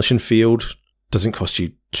Demolition Field doesn't cost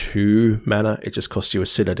you 2 mana, it just costs you a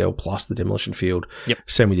Citadel plus the Demolition Field. Yep.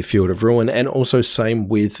 Same with your Field of Ruin, and also same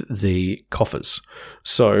with the coffers.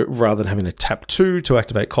 So rather than having to tap 2 to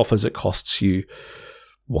activate coffers, it costs you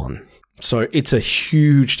 1. So it's a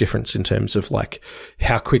huge difference in terms of like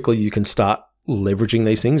how quickly you can start leveraging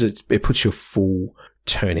these things. It puts your full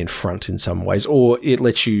turn in front in some ways, or it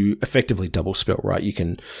lets you effectively double spell, right? You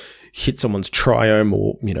can hit someone's Triome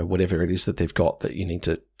or, whatever it is that they've got that you need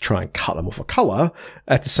to try and cut them off a color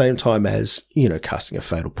at the same time as, casting a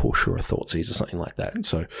Fatal Push or a Thoughtseize or something like that. And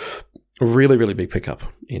so a really, really big pickup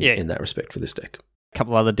in that respect for this deck. A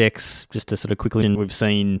couple of other decks, just to sort of quickly, we've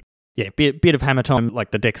seen, bit of Hammer Time,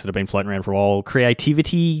 like the decks that have been floating around for a while.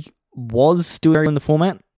 Creativity was still in the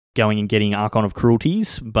format, going and getting Archon of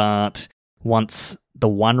Cruelties, but once the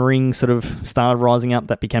One Ring sort of started rising up,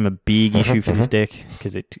 that became a big issue for this deck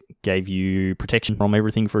because it gave you protection from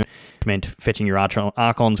everything. It meant fetching your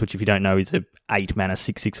Archons, which if you don't know is a 8 mana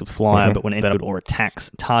 6/6 with flyer, but when it or attacks,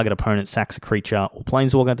 target opponent sacks a creature or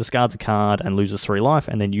planeswalker, discards a card and loses 3 life,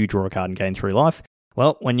 and then you draw a card and gain 3 life.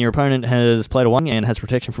 Well, when your opponent has played a 1 and has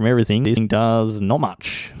protection from everything, this thing does not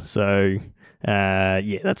much. So,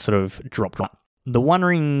 that's sort of dropped. The One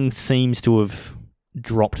Ring seems to have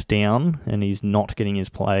dropped down and he's not getting as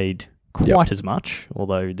played quite as much,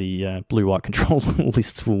 although the blue-white control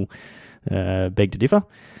lists will beg to differ.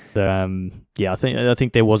 I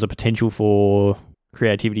think there was a potential for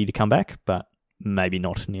Creativity to come back, but maybe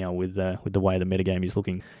not now with the way the metagame is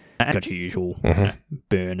looking. Got your usual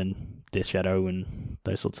Burn and Death Shadow and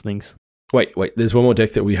those sorts of things. Wait, there's one more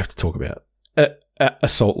deck that we have to talk about.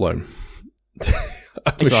 Assault Loam.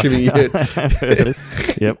 I'm assuming you heard.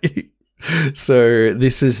 Yep. So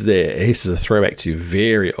this is a throwback to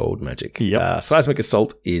very old Magic. Yep. Seismic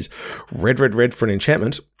Assault is red for an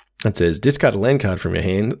enchantment. It says discard a land card from your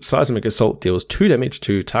hand. Seismic Assault deals 2 damage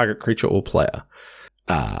to target creature or player.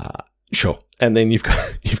 Sure. And then you've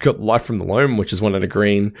got Life from the Loam, which is 1 and a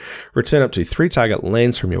green. Return up to 3 target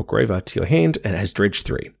lands from your graveyard to your hand, and it has Dredge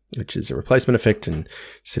 3, which is a replacement effect. And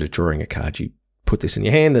instead of drawing a card, you put this in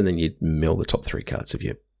your hand, and then you mill the top 3 cards of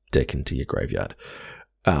your deck into your graveyard.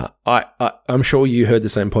 I'm sure you heard the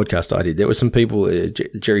same podcast I did. There were some people,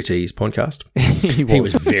 Jerry T's podcast. he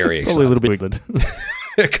was very excited. Probably a little bit wiggled.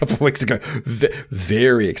 a couple of weeks ago,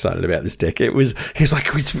 very excited about this deck. He's like,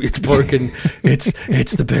 it's broken.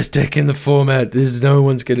 It's the best deck in the format. No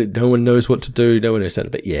one knows what to do. No one knows how to,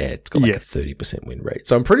 but yeah, it's got like a 30% win rate.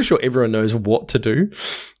 So I'm pretty sure everyone knows what to do.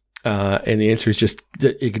 And the answer is just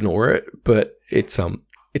ignore it. But it's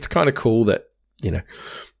kind of cool that, you know,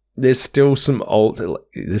 there's still some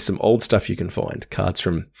old stuff you can find. Cards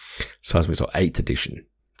from Seismic's 8th edition.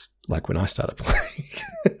 It's like when I started playing.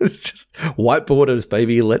 It's just white borders,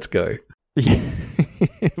 baby. Let's go. Yeah.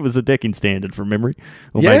 It was a deck in standard from memory.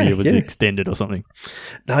 Or maybe it was extended or something.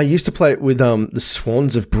 No, I used to play it with the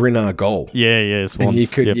Swans of Bryn Argol. Yeah,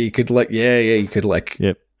 Swans. And you could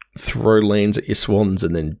throw lands at your Swans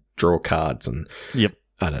and then draw cards and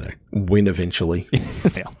I don't know, win eventually.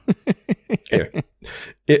 Anyway,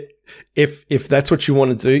 if that's what you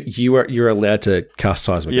want to do, you're allowed to cast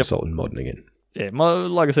Seismic Assault in Modern again. Yeah,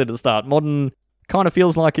 like I said at the start, Modern kind of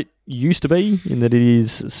feels like it used to be in that it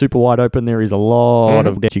is super wide open. There is a lot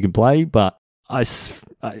of decks you can play, but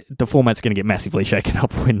the format's going to get massively shaken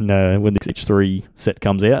up when the H3 set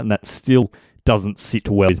comes out, and that still doesn't sit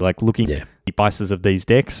well. Like looking at the prices of these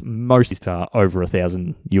decks, most are over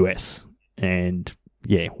 $1,000 US, and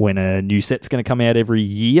when a new set's going to come out every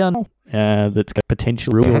year that's got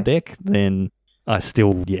potential real deck, then I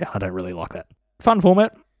don't really like that. Fun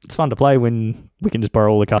format. It's fun to play when we can just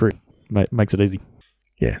borrow all the cards. Makes it easy.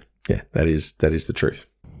 Yeah, that is the truth.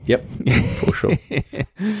 Yep, for sure.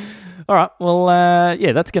 All right, well,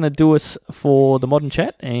 that's going to do us for the Modern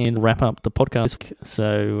Chat and wrap up the podcast.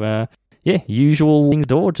 So, usual links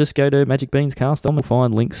door. Just go to Magic Beans Cast. We'll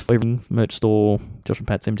find links for everything, merch store, Josh and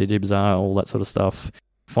Pat's MTG Bazaar, all that sort of stuff.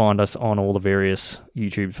 Find us on all the various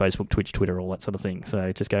YouTube, Facebook, Twitch, Twitter, all that sort of thing.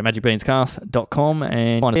 So just go magicbeanscast.com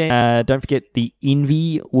and find us. Don't forget the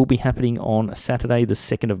Envy will be happening on Saturday, the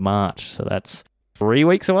 2nd of March. So that's 3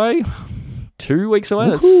 weeks away. 2 weeks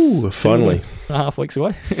away. That's finally 2.5 weeks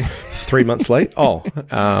away. 3 months late. Oh,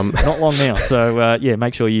 not long now. So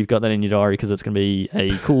make sure you've got that in your diary because it's going to be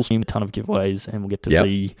a cool stream, a ton of giveaways, and we'll get to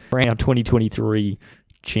see our 2023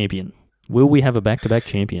 champion. Will we have a back-to-back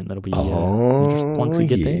champion? That'll be interesting once we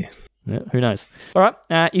get there. Yeah, who knows? All right.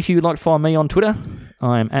 If you'd like to find me on Twitter,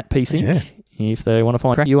 I'm at PSync. Yeah. If they want to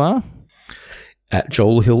find you are at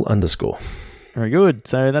JoelHill _. Very good.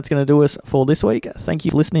 So that's going to do us for this week. Thank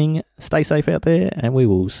you for listening. Stay safe out there, and we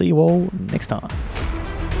will see you all next time.